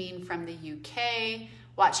 Good evening from the UK.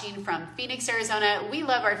 Watching from Phoenix, Arizona. We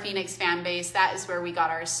love our Phoenix fan base. That is where we got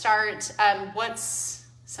our start.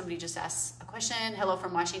 Somebody just asked a question. Hello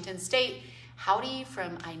from Washington State. Howdy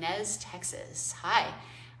from Inez, Texas. Hi.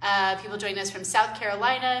 People joining us from South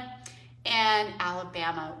Carolina and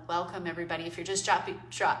Alabama. Welcome, everybody. If you're just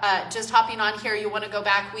hopping on here, you want to go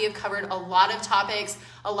back. We have covered a lot of topics,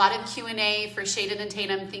 a lot of Q&A for Shayden and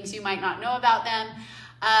Tatum, things you might not know about them.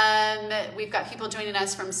 We've got people joining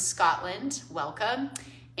us from Scotland. Welcome.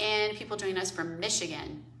 And people joining us from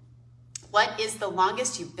Michigan. What is the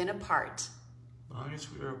longest you've been apart? Longest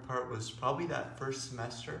we were apart was probably that first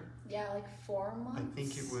semester. Yeah, like 4 months. I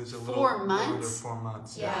think it was a 4 months? Under 4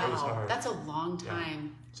 months. Yeah. It was hard. That's a long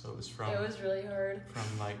time. Yeah. So it was really hard.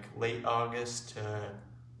 From like late August to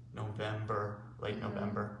November, late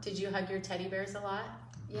November. Did you hug your teddy bears a lot?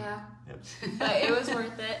 Yeah. Yep. But it was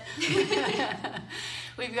worth it.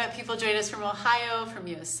 We've got people joining us from Ohio, from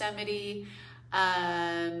Yosemite,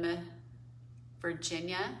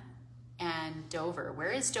 Virginia, and Dover.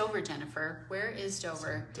 Where is Dover, Jennifer? Where is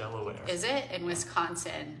Dover? Delaware. Is it? In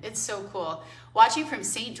Wisconsin. It's so cool. Watching from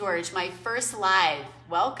St. George, my first live.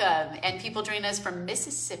 Welcome. And people joining us from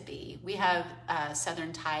Mississippi. We have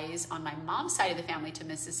Southern ties on my mom's side of the family to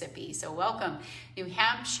Mississippi. So welcome. New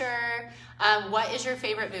Hampshire. What is your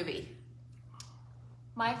favorite movie?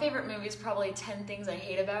 My favorite movie is probably 10 Things I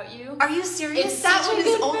Hate About You. Are you serious? It's That such one a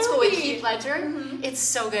is good old school with movie. Heath Ledger. Mm-hmm. It's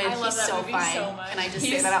so good. I love He's that so movie fine. so much. Can I just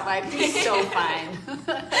say that out loud? He's so fine.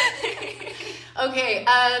 Okay,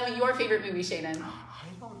 your favorite movie, Shayden?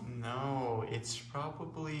 I don't know. It's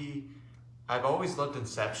probably... I've always loved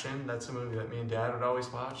Inception. That's a movie that me and Dad would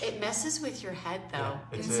always watch. It messes with your head, though.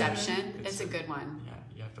 Yeah, Inception. It's a good one. Yeah,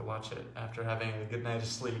 you have to watch it after having a good night of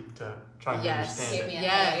sleep to try and Yes. understand it.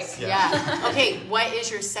 Yes. Yeah. Yeah. Okay, what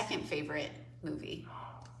is your second favorite movie?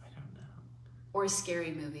 I don't know. Or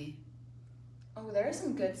scary movie? Oh, there are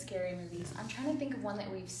some good scary movies. I'm trying to think of one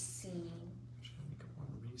that we've seen. I'm trying to think of one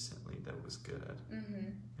recently that was good. Mm-hmm.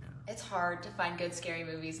 Yeah. It's hard to find good scary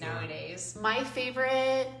movies nowadays. My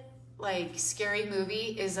favorite scary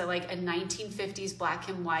movie is a 1950s black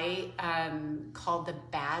and white called The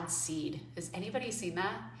Bad Seed. Has anybody seen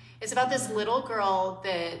that? It's about this little girl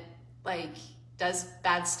that does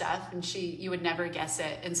bad stuff and you would never guess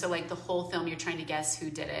it. And so the whole film you're trying to guess who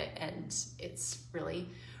did it, and it's really,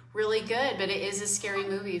 really good, but it is a scary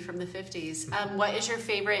movie from the 50s. What is your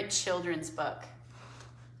favorite children's book?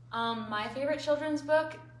 My favorite children's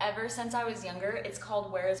book ever since I was younger, it's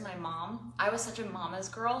called Where Is My Mom? I was such a mama's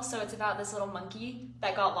girl, so it's about this little monkey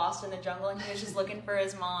that got lost in the jungle and he was just looking for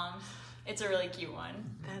his mom. It's a really cute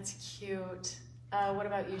one. That's cute. What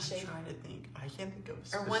about you, Shay? I'm trying to think. I can't think of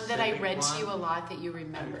a Or one that I specific read to you one. a lot that you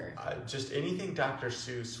remember. Just anything Dr.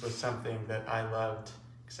 Seuss was something that I loved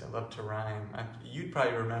because I love to rhyme. You'd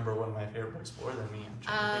probably remember one of my favorite books more than me. I'm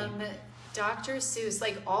trying to think. Dr. Seuss,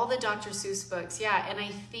 all the Dr. Seuss books, yeah. And I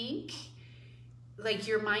think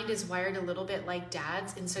your mind is wired a little bit like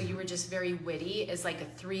Dad's, and so you were just very witty as a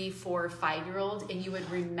 3, 4, 5-year-old, and you would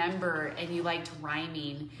remember, and you liked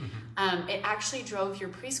rhyming. Mm-hmm. It actually drove your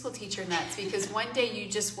preschool teacher nuts because one day you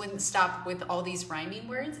just wouldn't stop with all these rhyming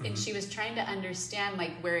words, and she was trying to understand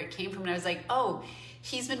where it came from, and I was like, oh,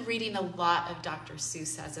 he's been reading a lot of Dr.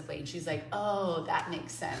 Seuss as of late. And she's like, oh, that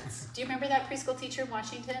makes sense. Do you remember that preschool teacher in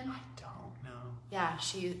Washington? I don't know. Yeah,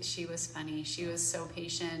 she was funny. She was so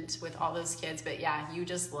patient with all those kids. But yeah, you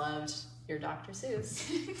just loved your Dr. Seuss.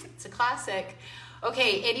 It's a classic.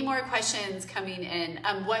 Okay, any more questions coming in?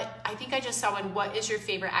 I think I just saw one. What is your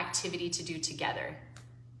favorite activity to do together?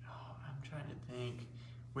 Oh, I'm trying to think.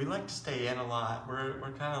 We like to stay in a lot.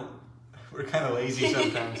 We're kind of lazy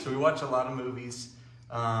sometimes, so we watch a lot of movies.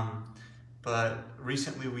 But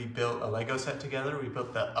recently we built a Lego set together. We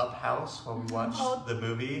built the Up house while we watched the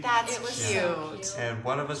movie. That's It was cute. so cute. And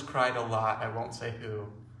one of us cried a lot. I won't say who.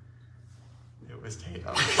 It was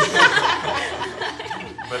Tatum.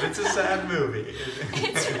 But it's a sad movie.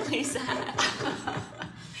 It's really sad.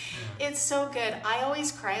 It's so good. I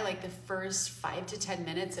always cry like the first 5 to 10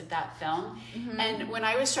 minutes of that film. And when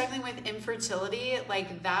I was struggling with infertility,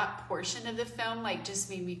 like that portion of the film like just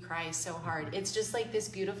made me cry so hard. It's just like this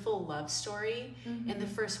beautiful love story in the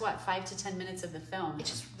first 5 to 10 minutes of the film. It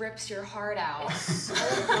just rips your heart out. So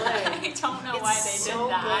good. I don't know why they did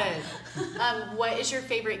that. Good. What is your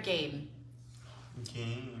favorite game?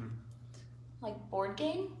 Game. Like board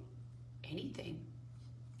game? Anything.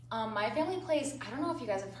 My family plays, I don't know if you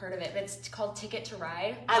guys have heard of it, but it's called Ticket to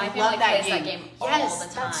Ride. I My love family that plays game. that game Yes, all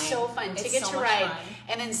the time. that's so fun. It's Ticket so to much Ride. fun.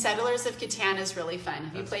 And then Settlers of Catan is really fun.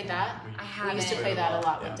 Have you played that? I We haven't. used to play that a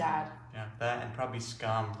lot with Dad. Yeah, that and probably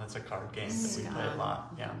Scum. That's a card game that we play a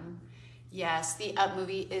lot. Yeah. Yes, the Up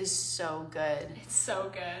movie is so good. It's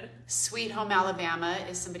so good. Sweet Home Alabama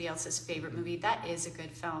is somebody else's favorite movie. That is a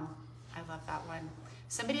good film. I love that one.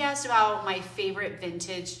 Somebody asked about my favorite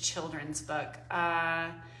vintage children's book.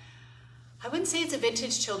 I wouldn't say it's a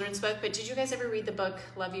vintage children's book, but did you guys ever read the book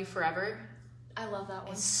Love You Forever? I love that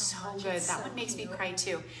one It's so so much. good. It's That so one makes me cute. cry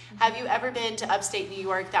too. Have you ever been to upstate New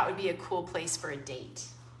York? That would be a cool place for a date.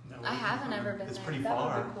 I haven't ever been It's there. pretty That would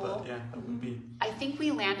far, be cool. but yeah, that would be. I think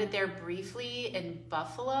we landed there briefly in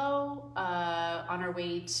Buffalo on our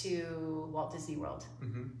way to Walt Disney World,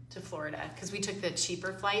 to Florida, because we took the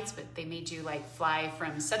cheaper flights, but they made you like fly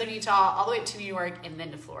from Southern Utah all the way up to New York and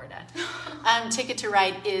then to Florida. Ticket to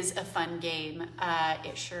Ride is a fun game.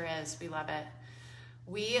 It sure is. We love it.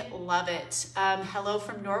 We love it. Hello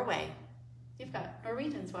from Norway. You've got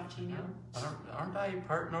Norwegians watching you. Aren't I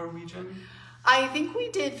part Norwegian? I think we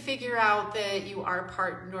did figure out that you are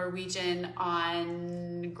part Norwegian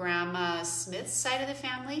on Grandma Smith's side of the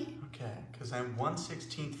family. Okay, because I'm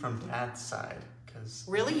 1/16 from Dad's side. Cause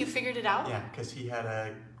Really? You figured it out? Yeah, because he had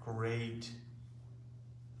a great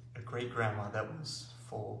grandma that was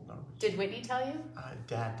full Norwegian. Did Whitney tell you?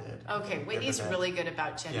 Dad did. Okay, Whitney's Dad. really good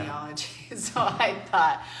about genealogy, so I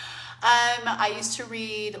thought. I used to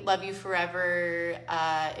read Love You Forever.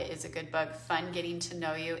 It is a good book. Fun getting to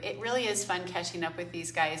know you. It really is fun catching up with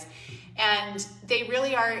these guys. And they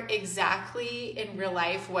really are exactly in real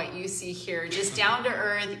life what you see here. Just down to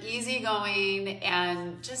earth, easygoing,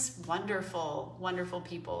 and just wonderful, wonderful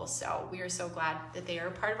people. So we are so glad that they are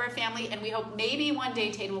a part of our family. And we hope maybe one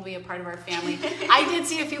day Tatum will be a part of our family. I did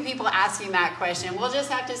see a few people asking that question. We'll just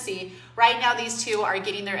have to see. Right now, these two are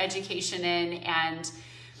getting their education in and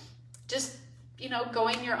just,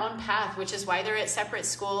 going your own path, which is why they're at separate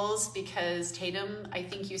schools, because Tatum, I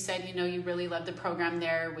think you said, you really love the program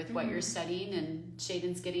there with what you're studying, and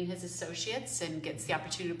Shayden's getting his associates and gets the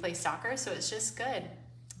opportunity to play soccer. So it's just good.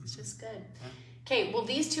 It's just good. Yeah. Okay, well,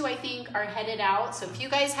 these two, I think, are headed out. So if you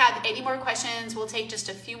guys have any more questions, we'll take just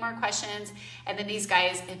a few more questions. And then these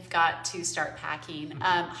guys have got to start packing.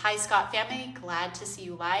 Hi, Scott family. Glad to see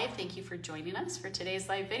you live. Thank you for joining us for today's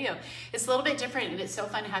live video. It's a little bit different, and it's so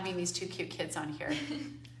fun having these two cute kids on here.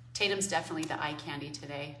 Tatum's definitely the eye candy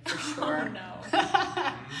today, for sure. Oh,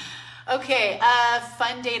 no. Okay,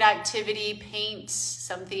 fun date activity, paint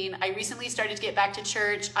something. I recently started to get back to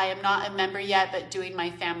church. I am not a member yet, but doing my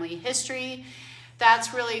family history.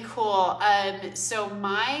 That's really cool. So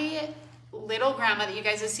my little grandma that you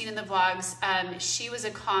guys have seen in the vlogs, she was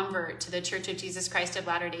a convert to the Church of Jesus Christ of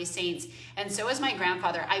Latter-day Saints. And so was my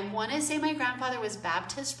grandfather. I want to say my grandfather was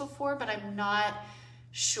Baptist before, but I'm not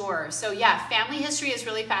sure. So yeah, family history is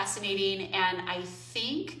really fascinating. And I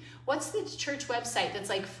think, what's the church website that's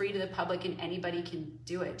like free to the public and anybody can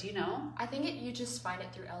do it? Do you know? I think you just find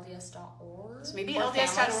it through LDS.org. So maybe or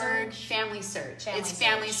LDS.org, Family Search. It's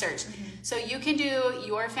Family Search. So you can do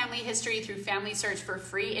your family history through Family Search for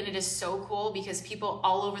free, and it is so cool because people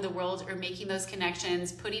all over the world are making those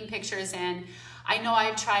connections, putting pictures in. I know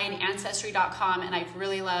I've tried Ancestry.com, and I've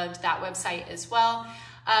really loved that website as well.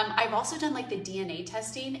 I've also done like the DNA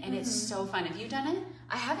testing, and it's so fun. Have you done it?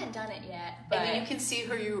 I haven't done it yet, but And then you can see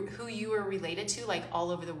who you are related to, like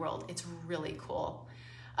all over the world. It's really cool.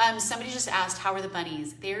 Somebody just asked, how are the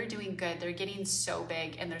bunnies? They're doing good. They're getting so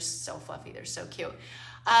big and they're so fluffy. They're so cute.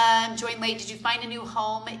 Join late. Did you find a new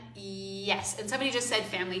home? Yes. And somebody just said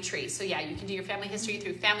family tree. So yeah, you can do your family history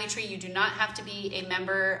through family tree. You do not have to be a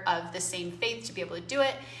member of the same faith to be able to do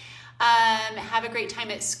it. Have a great time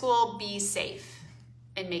at school. Be safe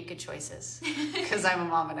and make good choices. Because I'm a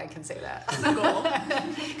mom and I can say that. that's the goal.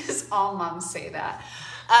 Because all moms say that.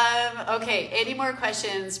 Okay, any more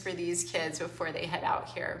questions for these kids before they head out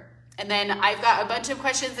here? And then I've got a bunch of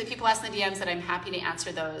questions that people ask in the DMs that I'm happy to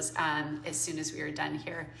answer those as soon as we are done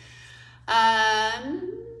here. Trying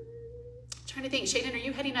to think, Shayden, are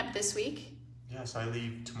you heading up this week? Yes, I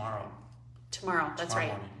leave tomorrow. Tomorrow, that's Tomorrow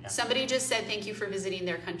right. morning, yeah. Somebody just said thank you for visiting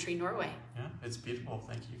their country, Norway. Yeah, it's beautiful.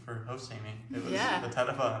 Thank you for hosting me. It was Yeah. a ton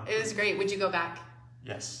of fun. It was great. Would you go back?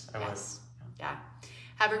 Yes, I was. Yeah.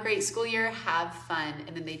 Have a great school year. Have fun.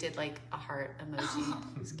 And then they did like a heart emoji.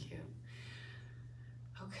 It was cute.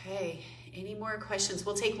 Okay. Any more questions?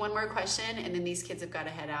 We'll take one more question and then these kids have got to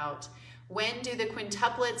head out. When do the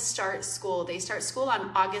quintuplets start school? They start school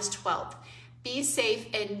on August 12th. Be safe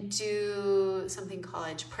and do something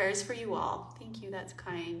college. Prayers for you all. Thank you. That's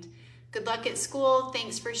kind. Good luck at school.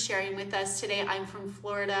 Thanks for sharing with us today. I'm from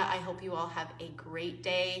Florida. I hope you all have a great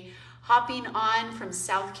day. Hopping on from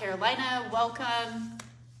South Carolina. Welcome.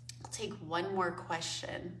 I'll take one more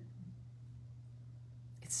question.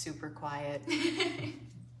 It's super quiet.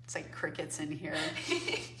 It's like crickets in here.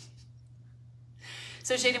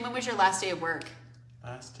 So Shayden, when was your last day of work?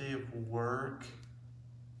 Last day of work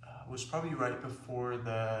was probably right before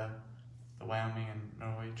the Wyoming and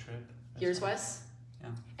Norway trip. Yours was?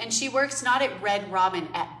 Yeah. And she works not at Red Robin,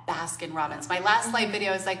 at Baskin Robbins. My last live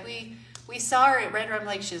video is like, we saw her at Red Robin.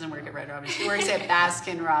 Like, she doesn't work at Red Robin. She works at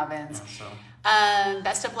Baskin Robbins. Yeah, so.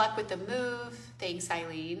 Best of luck with the move. Thanks,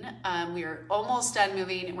 Eileen. We are almost done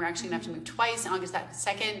moving, and we're actually going to have to move twice on August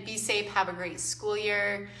 2nd. Be safe. Have a great school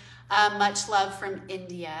year. Much love from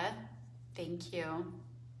India. Thank you.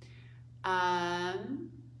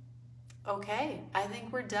 Okay, I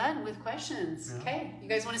think we're done with questions. Yeah. Okay, you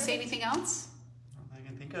guys want to say anything else? All I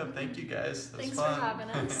can think of. Thank you guys. That was Thanks fun. for having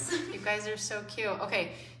us. You guys are so cute.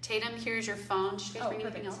 Okay, Tatum, here's your phone. Did you guys bring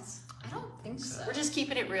anything else? I don't think so. We're just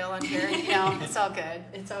keeping it real on here. You know, it's all good.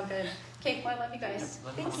 It's all good. Okay, well, I love you guys.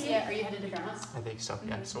 Yep, Thank you. Are you headed to grandma's? I think so.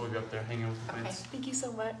 Yeah. So we'll be up there hanging with the Okay. twins. Thank you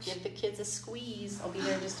so much. Give the kids a squeeze. I'll be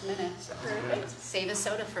there in just a minute. Perfect. Save a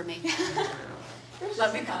soda for me.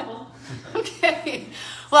 Love you, couple. Okay.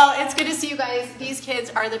 Well, it's good to see you guys. These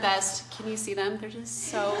kids are the best. Can you see them? They're just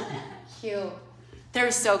so cute.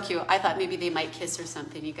 They're so cute. I thought maybe they might kiss or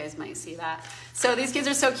something. You guys might see that. So these kids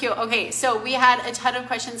are so cute. Okay, so we had a ton of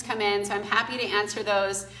questions come in, so I'm happy to answer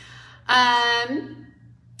those.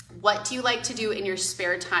 What do you like to do in your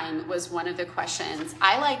spare time was one of the questions.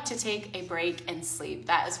 I like to take a break and sleep.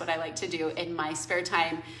 That is what I like to do in my spare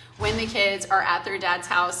time when the kids are at their dad's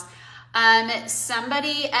house.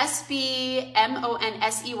 Somebody, SBMONSEY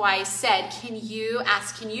said, can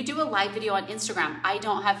you do a live video on Instagram? I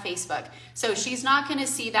don't have Facebook. So she's not going to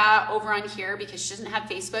see that over on here because she doesn't have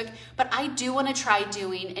Facebook, but I do want to try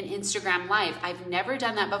doing an Instagram live. I've never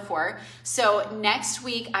done that before. So next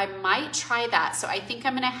week I might try that. So I think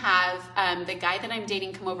I'm going to have the guy that I'm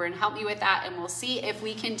dating come over and help me with that. And we'll see if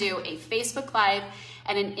we can do a Facebook live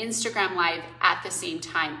and an Instagram live at the same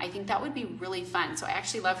time. I think that would be really fun. So I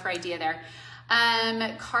actually love her idea there.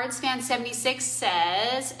 Cardsfan76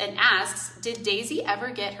 says and asks, did Daisy ever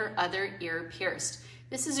get her other ear pierced?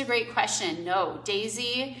 This is a great question. No,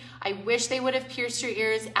 Daisy, I wish they would have pierced her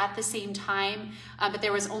ears at the same time, but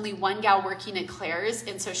there was only one gal working at Claire's,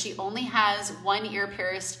 and so she only has one ear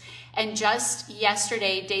pierced. And just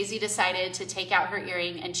yesterday, Daisy decided to take out her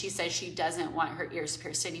earring, and she says she doesn't want her ears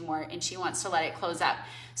pierced anymore, and she wants to let it close up.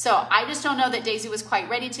 So I just don't know that Daisy was quite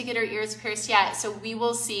ready to get her ears pierced yet, so we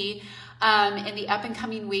will see in the up and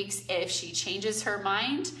coming weeks if she changes her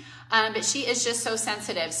mind. But she is just so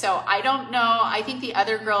sensitive. So I don't know. I think the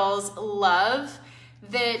other girls love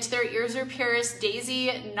that their ears are pierced.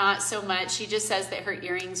 Daisy, not so much. She just says that her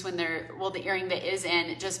earrings, when they're, well, the earring that is in,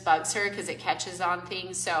 it just bugs her because it catches on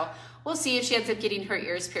things. So we'll see if she ends up getting her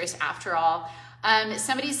ears pierced after all.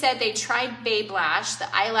 Somebody said they tried Babe Lash, the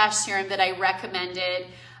eyelash serum that I recommended.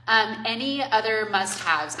 Any other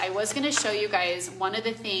must-haves? I was going to show you guys one of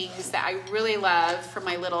the things that I really love for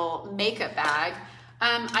my little makeup bag.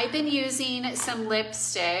 I've been using some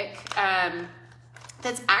lipstick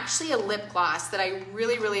that's actually a lip gloss that I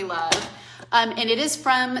really, really love. And it is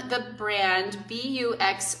from the brand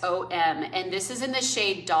BUXOM. And this is in the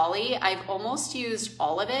shade Dolly. I've almost used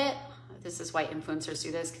all of it. This is why influencers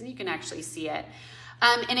do this, because you can actually see it.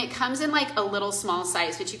 And it comes in like a little small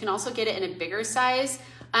size, but you can also get it in a bigger size.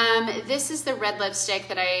 This is the red lipstick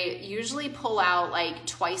that I usually pull out like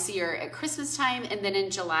twice a year at Christmas time and then in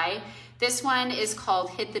July. This one is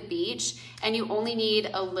called Hit the Beach, and you only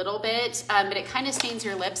need a little bit, but it kind of stains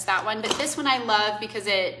your lips, that one. But this one I love because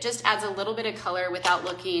it just adds a little bit of color without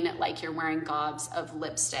looking like you're wearing gobs of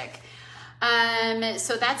lipstick.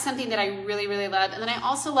 So that's something that I really, really love. And then I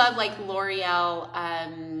also love like L'Oreal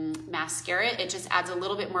mascara. It just adds a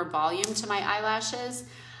little bit more volume to my eyelashes.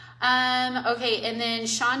 Okay, and then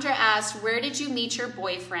Chandra asked, where did you meet your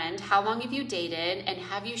boyfriend? How long have you dated? And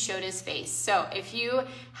have you showed his face? So if you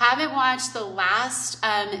haven't watched the last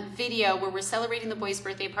video where we're celebrating the boys'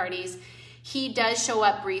 birthday parties, he does show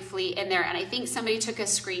up briefly in there, and I think somebody took a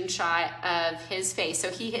screenshot of his face. So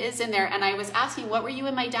he is in there, and I was asking, what were you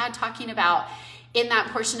and my dad talking about in that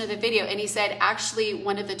portion of the video? And he said, actually,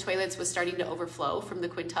 one of the toilets was starting to overflow from the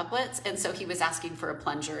quintuplets, and so he was asking for a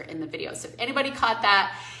plunger in the video. So if anybody caught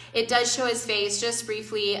that, it does show his face just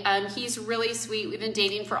briefly. He's really sweet. We've been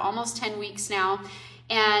dating for almost 10 weeks now.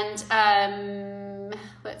 And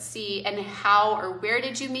let's see, and how or where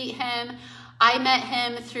did you meet him? I met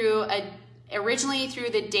him through originally through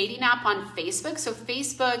the dating app on Facebook. So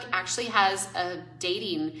Facebook actually has a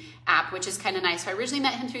dating app, which is kind of nice. So I originally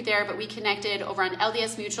met him through there, but we connected over on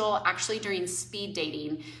LDS Mutual, actually during speed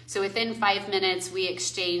dating. So within 5 minutes, we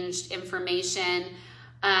exchanged information.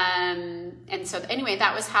 And so anyway,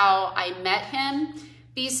 that was how I met him.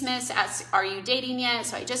 B. Smith asks, are you dating yet?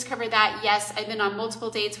 So I just covered that. Yes, I've been on multiple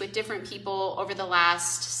dates with different people over the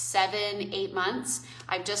last 7-8 months.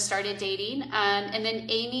 I've just started dating. And then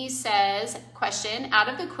Amy says, question, out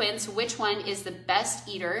of the quints, which one is the best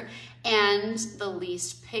eater and the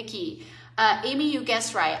least picky? Amy, you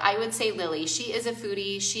guessed right. I would say Lily. She is a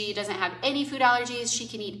foodie. She doesn't have any food allergies. She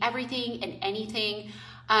can eat everything and anything.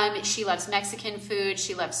 She loves Mexican food.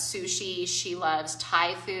 She loves sushi. She loves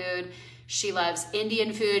Thai food. She loves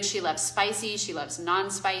Indian food. She loves spicy. She loves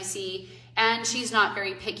non-spicy. And she's not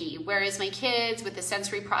very picky. Whereas my kids with the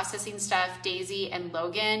sensory processing stuff, Daisy and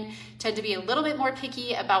Logan, tend to be a little bit more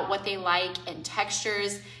picky about what they like and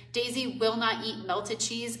textures. Daisy will not eat melted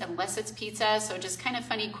cheese unless it's pizza. So just kind of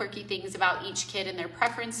funny, quirky things about each kid and their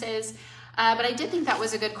preferences. But I did think that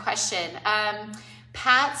was a good question.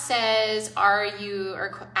 Pat says,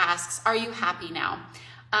 asks, are you happy now?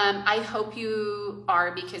 I hope you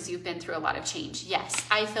are, because you've been through a lot of change. Yes,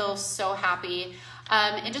 I feel so happy.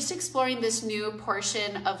 And just exploring this new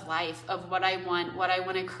portion of life of what I want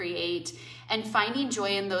to create, and finding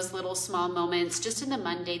joy in those little small moments, just in the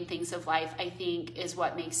mundane things of life, I think is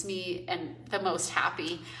what makes me the most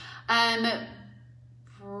happy.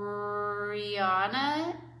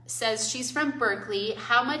 Brianna says she's from Berkeley.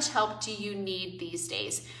 How much help do you need these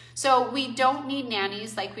days? So we don't need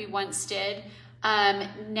nannies like we once did.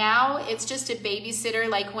 Now it's just a babysitter.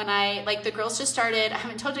 Like the girls just started, I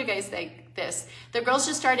haven't told you guys this, the girls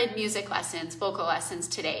just started music lessons, vocal lessons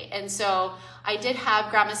today. And so I did have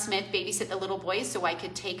Grandma Smith babysit the little boys so I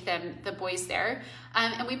could take the boys there.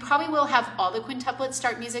 And we probably will have all the quintuplets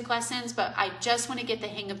start music lessons, but I just want to get the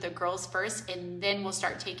hang of the girls first, and then we'll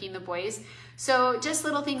start taking the boys. So just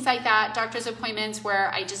little things like that, doctor's appointments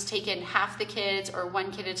where I just take in half the kids or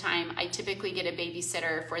one kid at a time. I typically get a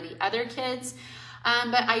babysitter for the other kids.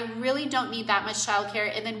 But I really don't need that much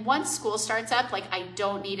childcare. And then once school starts up, I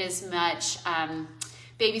don't need as much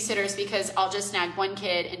babysitters, because I'll just snag one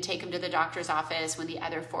kid and take them to the doctor's office when the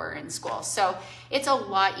other 4 are in school. So it's a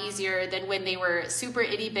lot easier than when they were super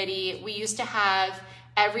itty bitty. We used to have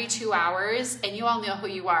every 2 hours, and you all know who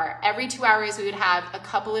you are. Every 2 hours, we would have a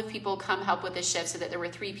couple of people come help with the shift, so that there were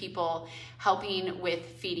 3 people helping with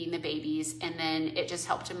feeding the babies. And then it just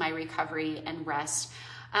helped in my recovery and rest.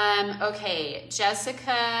 Okay,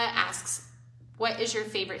 Jessica asks, what is your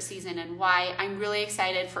favorite season and why? I'm really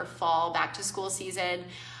excited for fall back to school season.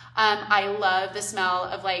 I love the smell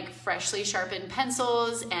of freshly sharpened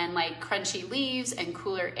pencils and crunchy leaves and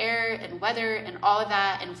cooler air and weather and all of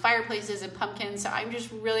that, and fireplaces and pumpkins. So I'm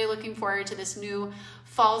just really looking forward to this new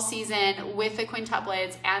fall season with the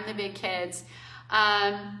quintuplets and the big kids.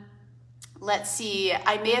 Let's see,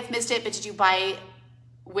 I may have missed it, but did you buy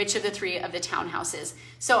which of the 3 of the townhouses?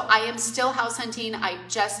 So I am still house hunting. I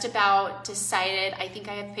just about decided. I think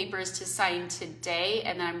I have papers to sign today,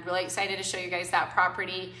 and then I'm really excited to show you guys that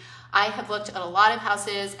property. I have looked at a lot of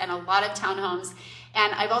houses and a lot of townhomes,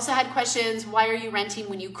 and I've also had questions, why are you renting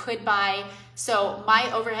when you could buy? So my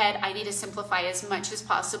overhead, I need to simplify as much as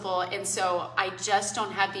possible, and so I just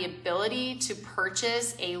don't have the ability to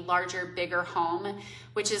purchase a larger, bigger home,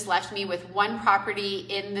 which has left me with one property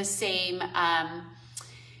in the same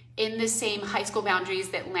high school boundaries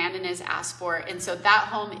that Landon has asked for. And so that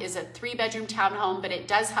home is a 3-bedroom townhome, but it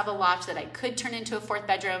does have a loft that I could turn into a 4th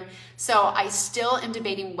bedroom. So I still am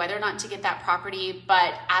debating whether or not to get that property,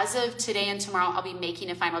 but as of today and tomorrow, I'll be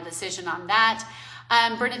making a final decision on that.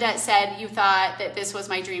 Bernadette said, you thought that this was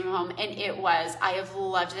my dream home, and it was. I have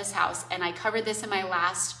loved this house, and I covered this in my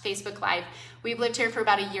last Facebook Live. We've lived here for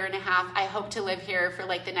about 1.5 years. I hope to live here for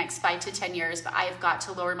like the next 5 to 10 years, but I have got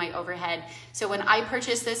to lower my overhead. So when I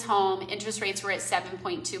purchased this home, interest rates were at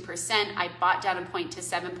 7.2%. I bought down a point to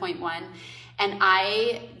 7.1, and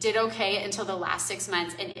I did okay until the last 6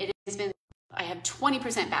 months, and it has been, I have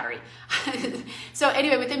 20% battery. So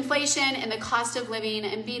anyway, with inflation and the cost of living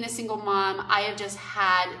and being a single mom, I have just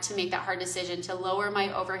had to make that hard decision to lower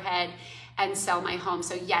my overhead and sell my home.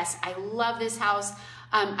 So yes, I love this house.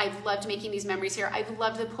 I've loved making these memories here. I've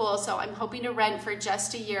loved the pool. So I'm hoping to rent for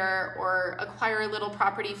just a year or acquire a little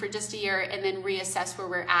property for just a year and then reassess where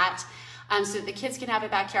we're at. So that the kids can have a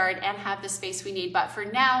backyard and have the space we need. But for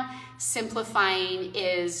now, simplifying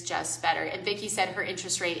is just better. And Vicki said her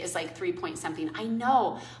interest rate is like 3 point something. I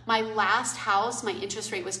know. My last house, my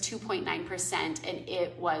interest rate was 2.9%, and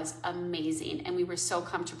it was amazing. And we were so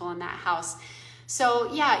comfortable in that house.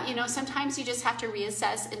 So yeah, you know, sometimes you just have to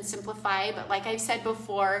reassess and simplify. But like I've said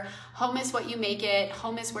before, home is what you make it.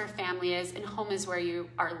 Home is where family is, and home is where you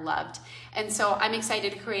are loved. And so I'm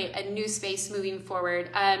excited to create a new space moving forward.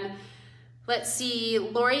 Let's see,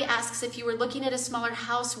 Lori asks, if you were looking at a smaller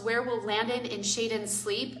house, where will Landon and Shayden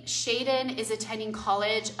sleep? Shayden is attending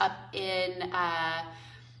college up in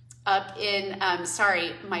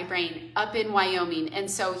Wyoming. And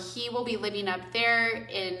so he will be living up there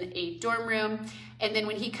in a dorm room. And then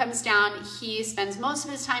when he comes down, he spends most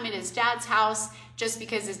of his time in his dad's house, just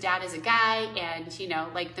because his dad is a guy, and you know,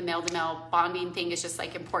 like the male-to-male bonding thing is just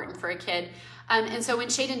like important for a kid. And so when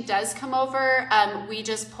Shayden does come over, we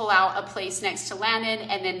just pull out a place next to Landon,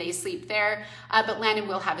 and then they sleep there. But Landon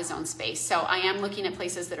will have his own space. So I am looking at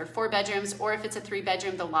places that are 4 bedrooms, or if it's a 3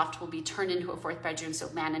 bedroom, the loft will be turned into a 4th bedroom, so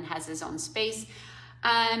Landon has his own space.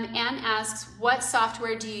 Anne asks, what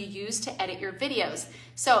software do you use to edit your videos?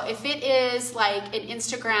 So if it is like an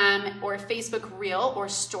Instagram or Facebook reel or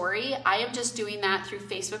story, I am just doing that through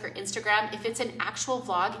Facebook or Instagram. If it's an actual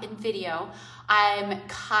vlog and video,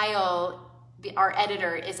 Kyle, our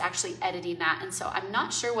editor, is actually editing that. And so I'm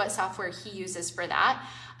not sure what software he uses for that.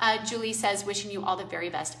 Julie says, wishing you all the very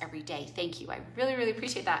best every day. Thank you. I really, really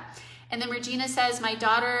appreciate that. And then Regina says, my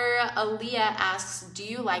daughter Aaliyah asks, do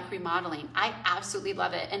you like remodeling? I absolutely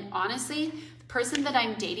love it. And honestly, the person that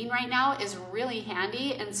I'm dating right now is really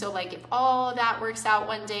handy. And so like, if all that works out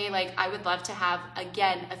one day, like I would love to have,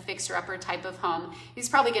 again, a fixer-upper type of home. He's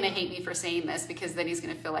probably gonna hate me for saying this, because then he's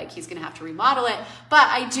gonna feel like he's gonna have to remodel it. But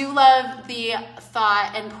I do love the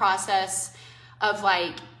thought and process of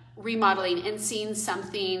like remodeling and seeing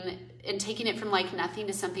something and taking it from like nothing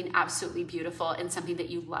to something absolutely beautiful and something that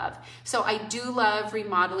you love. So I do love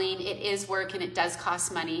remodeling. It is work and it does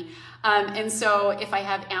cost money. And so if I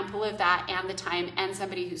have ample of that and the time and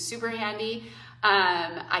somebody who's super handy,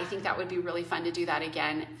 I think that would be really fun to do that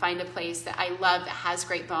again. Find a place that I love that has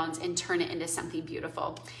great bones and turn it into something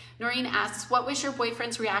beautiful. Noreen asks, what was your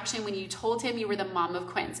boyfriend's reaction when you told him you were the mom of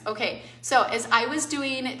Quints? Okay, so as I was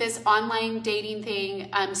doing this online dating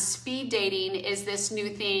thing, speed dating is this new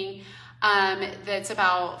thing that's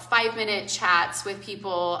about 5-minute chats with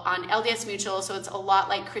people on LDS Mutual. So it's a lot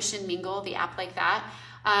like Christian Mingle, the app like that.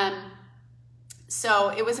 So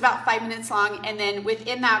it was about 5 minutes long. And then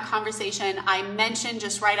within that conversation, I mentioned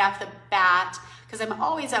just right off the bat, because I'm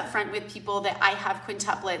always upfront with people, that I have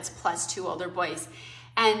quintuplets plus 2 older boys.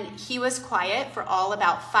 And he was quiet for all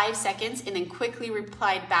about 5 seconds and then quickly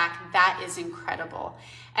replied back, that is incredible.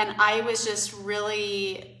 And I was just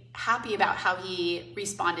really happy about how he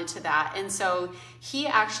responded to that. And so he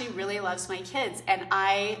actually really loves my kids, and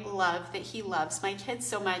I love that he loves my kids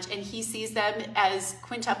so much, and he sees them as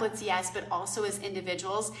quintuplets, yes, but also as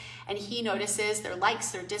individuals, and he notices their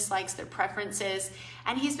likes, their dislikes, their preferences,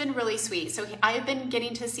 and he's been really sweet. So I've been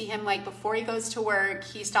getting to see him like before he goes to work.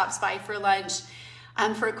 He stops by for lunch,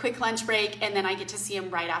 for a quick lunch break, and then I get to see him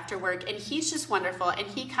right after work, and he's just wonderful. And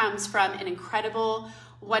he comes from an incredible,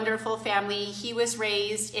 wonderful family. He was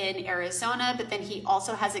raised in Arizona, but then he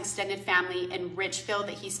also has extended family in Richfield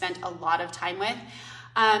that he spent a lot of time with.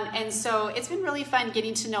 And so it's been really fun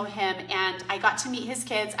getting to know him, and I got to meet his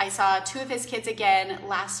kids. I saw 2 of his kids again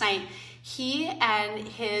last night. He and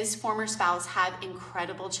his former spouse have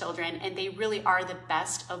incredible children, and they really are the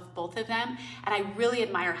best of both of them. And I really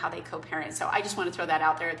admire how they co-parent. So I just want to throw that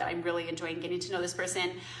out there, that I'm really enjoying getting to know this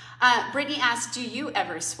person. Brittany asked, do you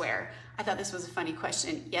ever swear? I thought this was a funny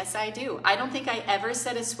question. Yes, I do. I don't think I ever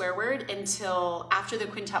said a swear word until after the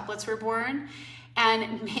quintuplets were born.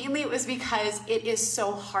 And mainly it was because it is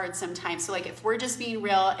so hard sometimes. So like if we're just being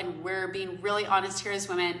real and we're being really honest here as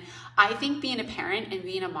women, I think being a parent and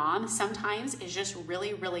being a mom sometimes is just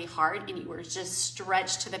really, really hard and you are just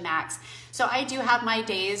stretched to the max. So I do have my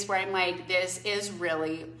days where I'm like, this is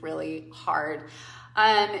really, really hard.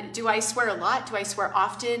 Do I swear a lot? Do I swear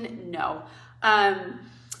often? No. And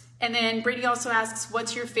then Brady also asks,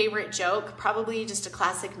 what's your favorite joke? Probably just a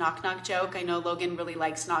classic knock-knock joke. I know Logan really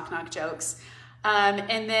likes knock-knock jokes.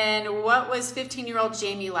 And then what was 15-year-old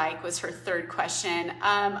Jamie like was her third question.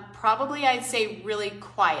 Probably I'd say really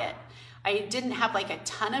quiet. I didn't have like a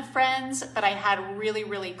ton of friends, but I had really,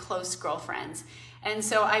 really close girlfriends. And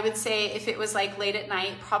so I would say if it was like late at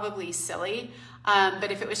night, probably silly.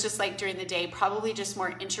 But if it was just like during the day, probably just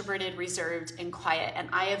more introverted, reserved, and quiet. And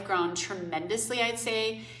I have grown tremendously, I'd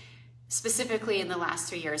say, specifically in the last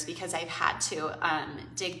 3 years because I've had to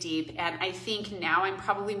dig deep. And I think now I'm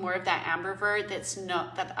probably more of that ambivert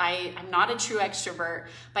I'm not a true extrovert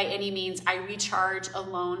by any means. I recharge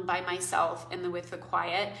alone by myself and with the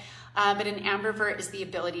quiet. But an ambivert is the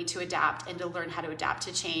ability to adapt and to learn how to adapt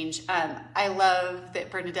to change. I love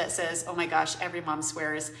that Bernadette says, oh my gosh, every mom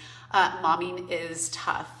swears. Momming is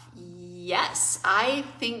tough. Yes, I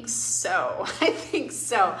think so. I think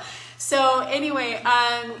so. So anyway,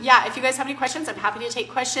 yeah, if you guys have any questions, I'm happy to take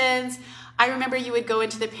questions. I remember you would go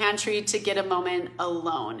into the pantry to get a moment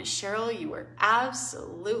alone. Cheryl, you were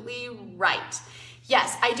absolutely right.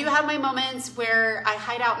 Yes, I do have my moments where I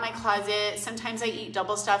hide out in my closet. Sometimes I eat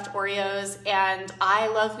double stuffed Oreos and I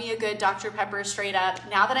love me a good Dr. Pepper straight up.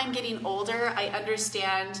 Now that I'm getting older, I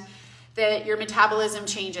understand that your metabolism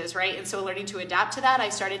changes, right? And so learning to adapt to that, I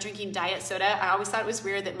started drinking diet soda. I always thought it was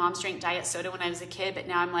weird that moms drank diet soda when I was a kid, but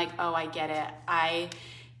now I'm like, oh, I get it. I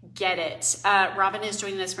get it. Robin is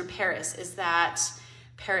joining us from Paris. Is that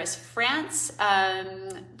Paris, France?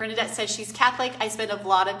 Bernadette says she's Catholic. I spend a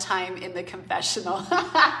lot of time in the confessional.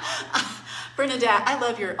 Bernadette, I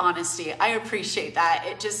love your honesty. I appreciate that.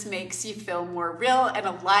 It just makes you feel more real and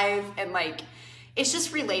alive and like, it's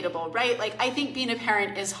just relatable, right? Like I think being a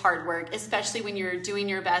parent is hard work, especially when you're doing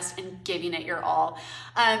your best and giving it your all.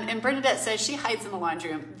 And Bernadette says she hides in the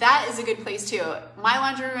laundry room. That is a good place too. My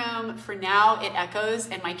laundry room, for now, it echoes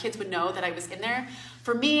and my kids would know that I was in there.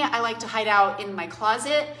 For me, I like to hide out in my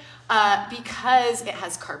closet because it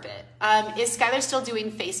has carpet. Is Skylar still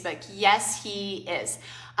doing Facebook? Yes, he is.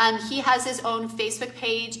 He has his own Facebook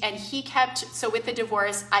page and so with the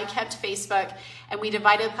divorce, I kept Facebook and we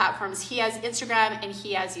divided platforms. He has Instagram and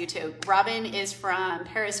he has YouTube. Robin is from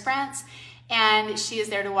Paris, France, and she is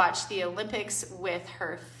there to watch the Olympics with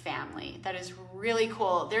her family. That is really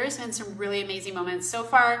cool. There has been some really amazing moments. So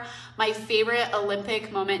far, my favorite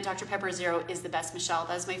Olympic moment, Dr. Pepper Zero, is the best, Michelle.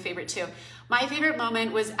 That was my favorite too. My favorite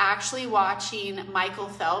moment was actually watching Michael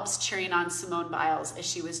Phelps cheering on Simone Biles as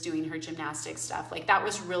she was doing her gymnastics stuff. Like that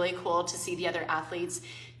was really cool to see the other athletes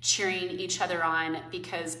cheering each other on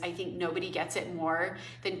because I think nobody gets it more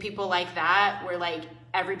than people like that where like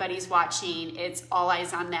everybody's watching, it's all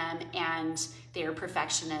eyes on them and they are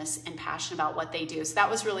perfectionists and passionate about what they do. So that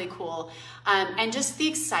was really cool. And just the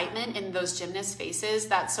excitement in those gymnast faces,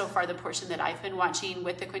 that's so far the portion that I've been watching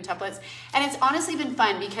with the quintuplets. And it's honestly been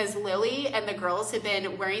fun because Lily and the girls have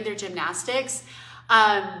been wearing their gymnastics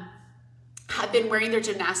outfits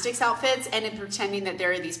and in pretending that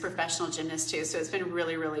there are these professional gymnasts too. So it's been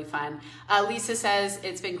really, really fun. Lisa says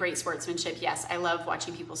it's been great sportsmanship. Yes, I love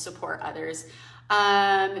watching people support others.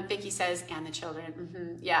 Vicky says, and the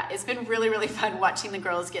children. Yeah, it's been really, really fun watching the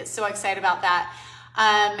girls get so excited about that.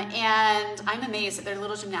 And I'm amazed that their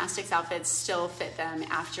little gymnastics outfits still fit them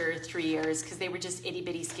after 3 years because they were just itty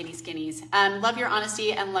bitty skinny skinnies. Love your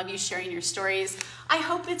honesty and love you sharing your stories. I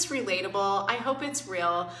hope it's relatable. I hope it's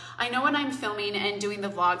real. I know when I'm filming and doing the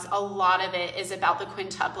vlogs, a lot of it is about the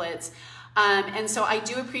quintuplets. And so I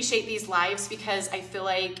do appreciate these lives because I feel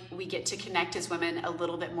like we get to connect as women a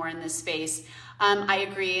little bit more in this space. I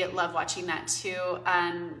agree, love watching that too.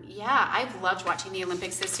 Yeah, I've loved watching the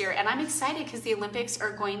Olympics this year and I'm excited because the Olympics are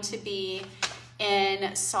going to be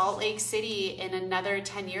in Salt Lake City in another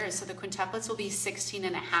 10 years. So the quintuplets will be 16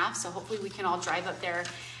 and a half. So hopefully we can all drive up there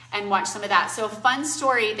and watch some of that. So fun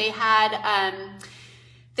story, they had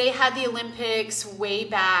the Olympics way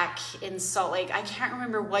back in Salt Lake. I can't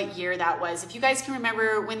remember what year that was. If you guys can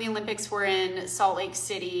remember when the Olympics were in Salt Lake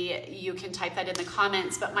City, you can type that in the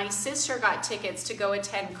comments. But my sister got tickets to go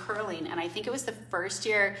attend curling. And I think it was the first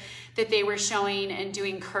year that they were showing and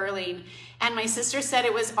doing curling. And my sister said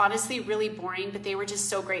it was honestly really boring, but they were just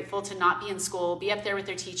so grateful to not be in school, be up there with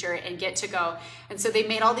their teacher and get to go. And so they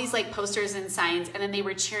made all these like posters and signs and then they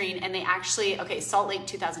were cheering and they actually, okay, Salt Lake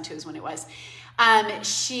 2002 is when it was.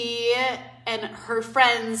 She and her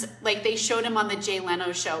friends, like they showed him on the Jay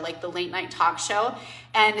Leno show, like the late night talk show.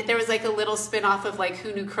 And there was like a little spin-off of like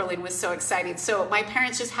who knew curling was so exciting. So my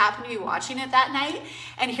parents just happened to be watching it that night.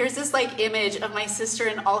 And here's this like image of my sister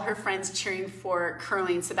and all her friends cheering for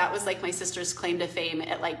curling. So that was like my sister's claim to fame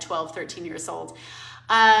at like 12, 13 years old.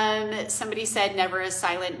 Somebody said never a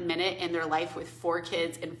silent minute in their life with 4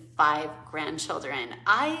 kids and 5 grandchildren.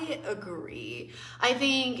 I agree. I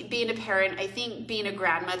think being a parent, I think being a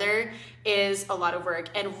grandmother is a lot of work.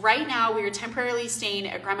 And right now we are temporarily staying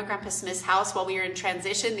at Grandma and Grandpa Smith's house while we are in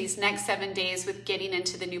transition these next 7 days with getting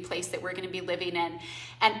into the new place that we're going to be living in.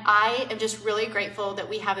 And I am just really grateful that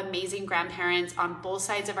we have amazing grandparents on both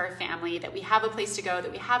sides of our family, that we have a place to go,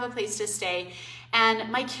 that we have a place to stay.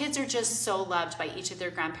 And my kids are just so loved by each of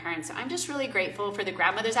their grandparents. So I'm just really grateful for the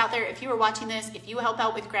grandmothers out there. If you are watching this, if you help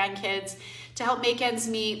out with grandkids to help make ends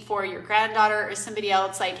meet for your granddaughter or somebody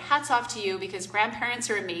else, like hats off to you, because grandparents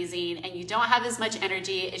are amazing and you don't have as much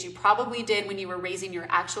energy as you probably did when you were raising your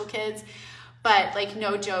actual kids. But like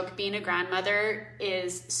no joke, being a grandmother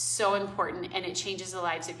is so important and it changes the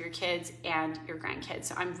lives of your kids and your grandkids.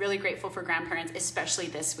 So I'm really grateful for grandparents, especially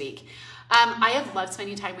this week. I have loved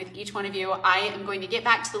spending time with each one of you. I am going to get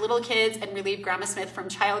back to the little kids and relieve Grandma Smith from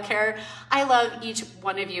childcare. I love each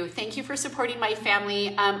one of you. Thank you for supporting my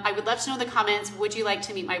family. I would love to know in the comments, would you like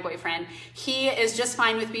to meet my boyfriend? He is just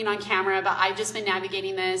fine with being on camera, but I've just been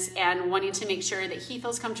navigating this and wanting to make sure that he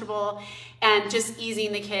feels comfortable and just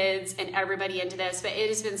easing the kids and everybody into this, but it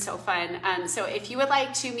has been so fun. So if you would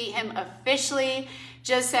like to meet him officially,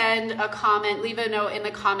 just send a comment, leave a note in the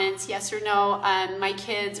comments, yes or no. My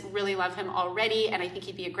kids really love him already, and I think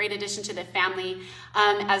he'd be a great addition to the family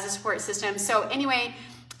as a support system. So anyway,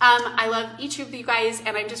 I love each of you guys,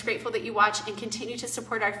 and I'm just grateful that you watch and continue to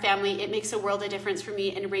support our family. It makes a world of difference for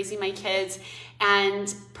me in raising my kids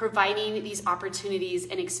and providing these opportunities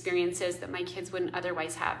and experiences that my kids wouldn't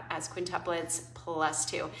otherwise have as quintuplets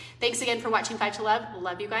 +2. Thanks again for watching 5 to Love.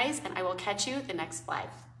 Love you guys, and I will catch you the next live.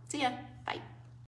 See ya. Bye.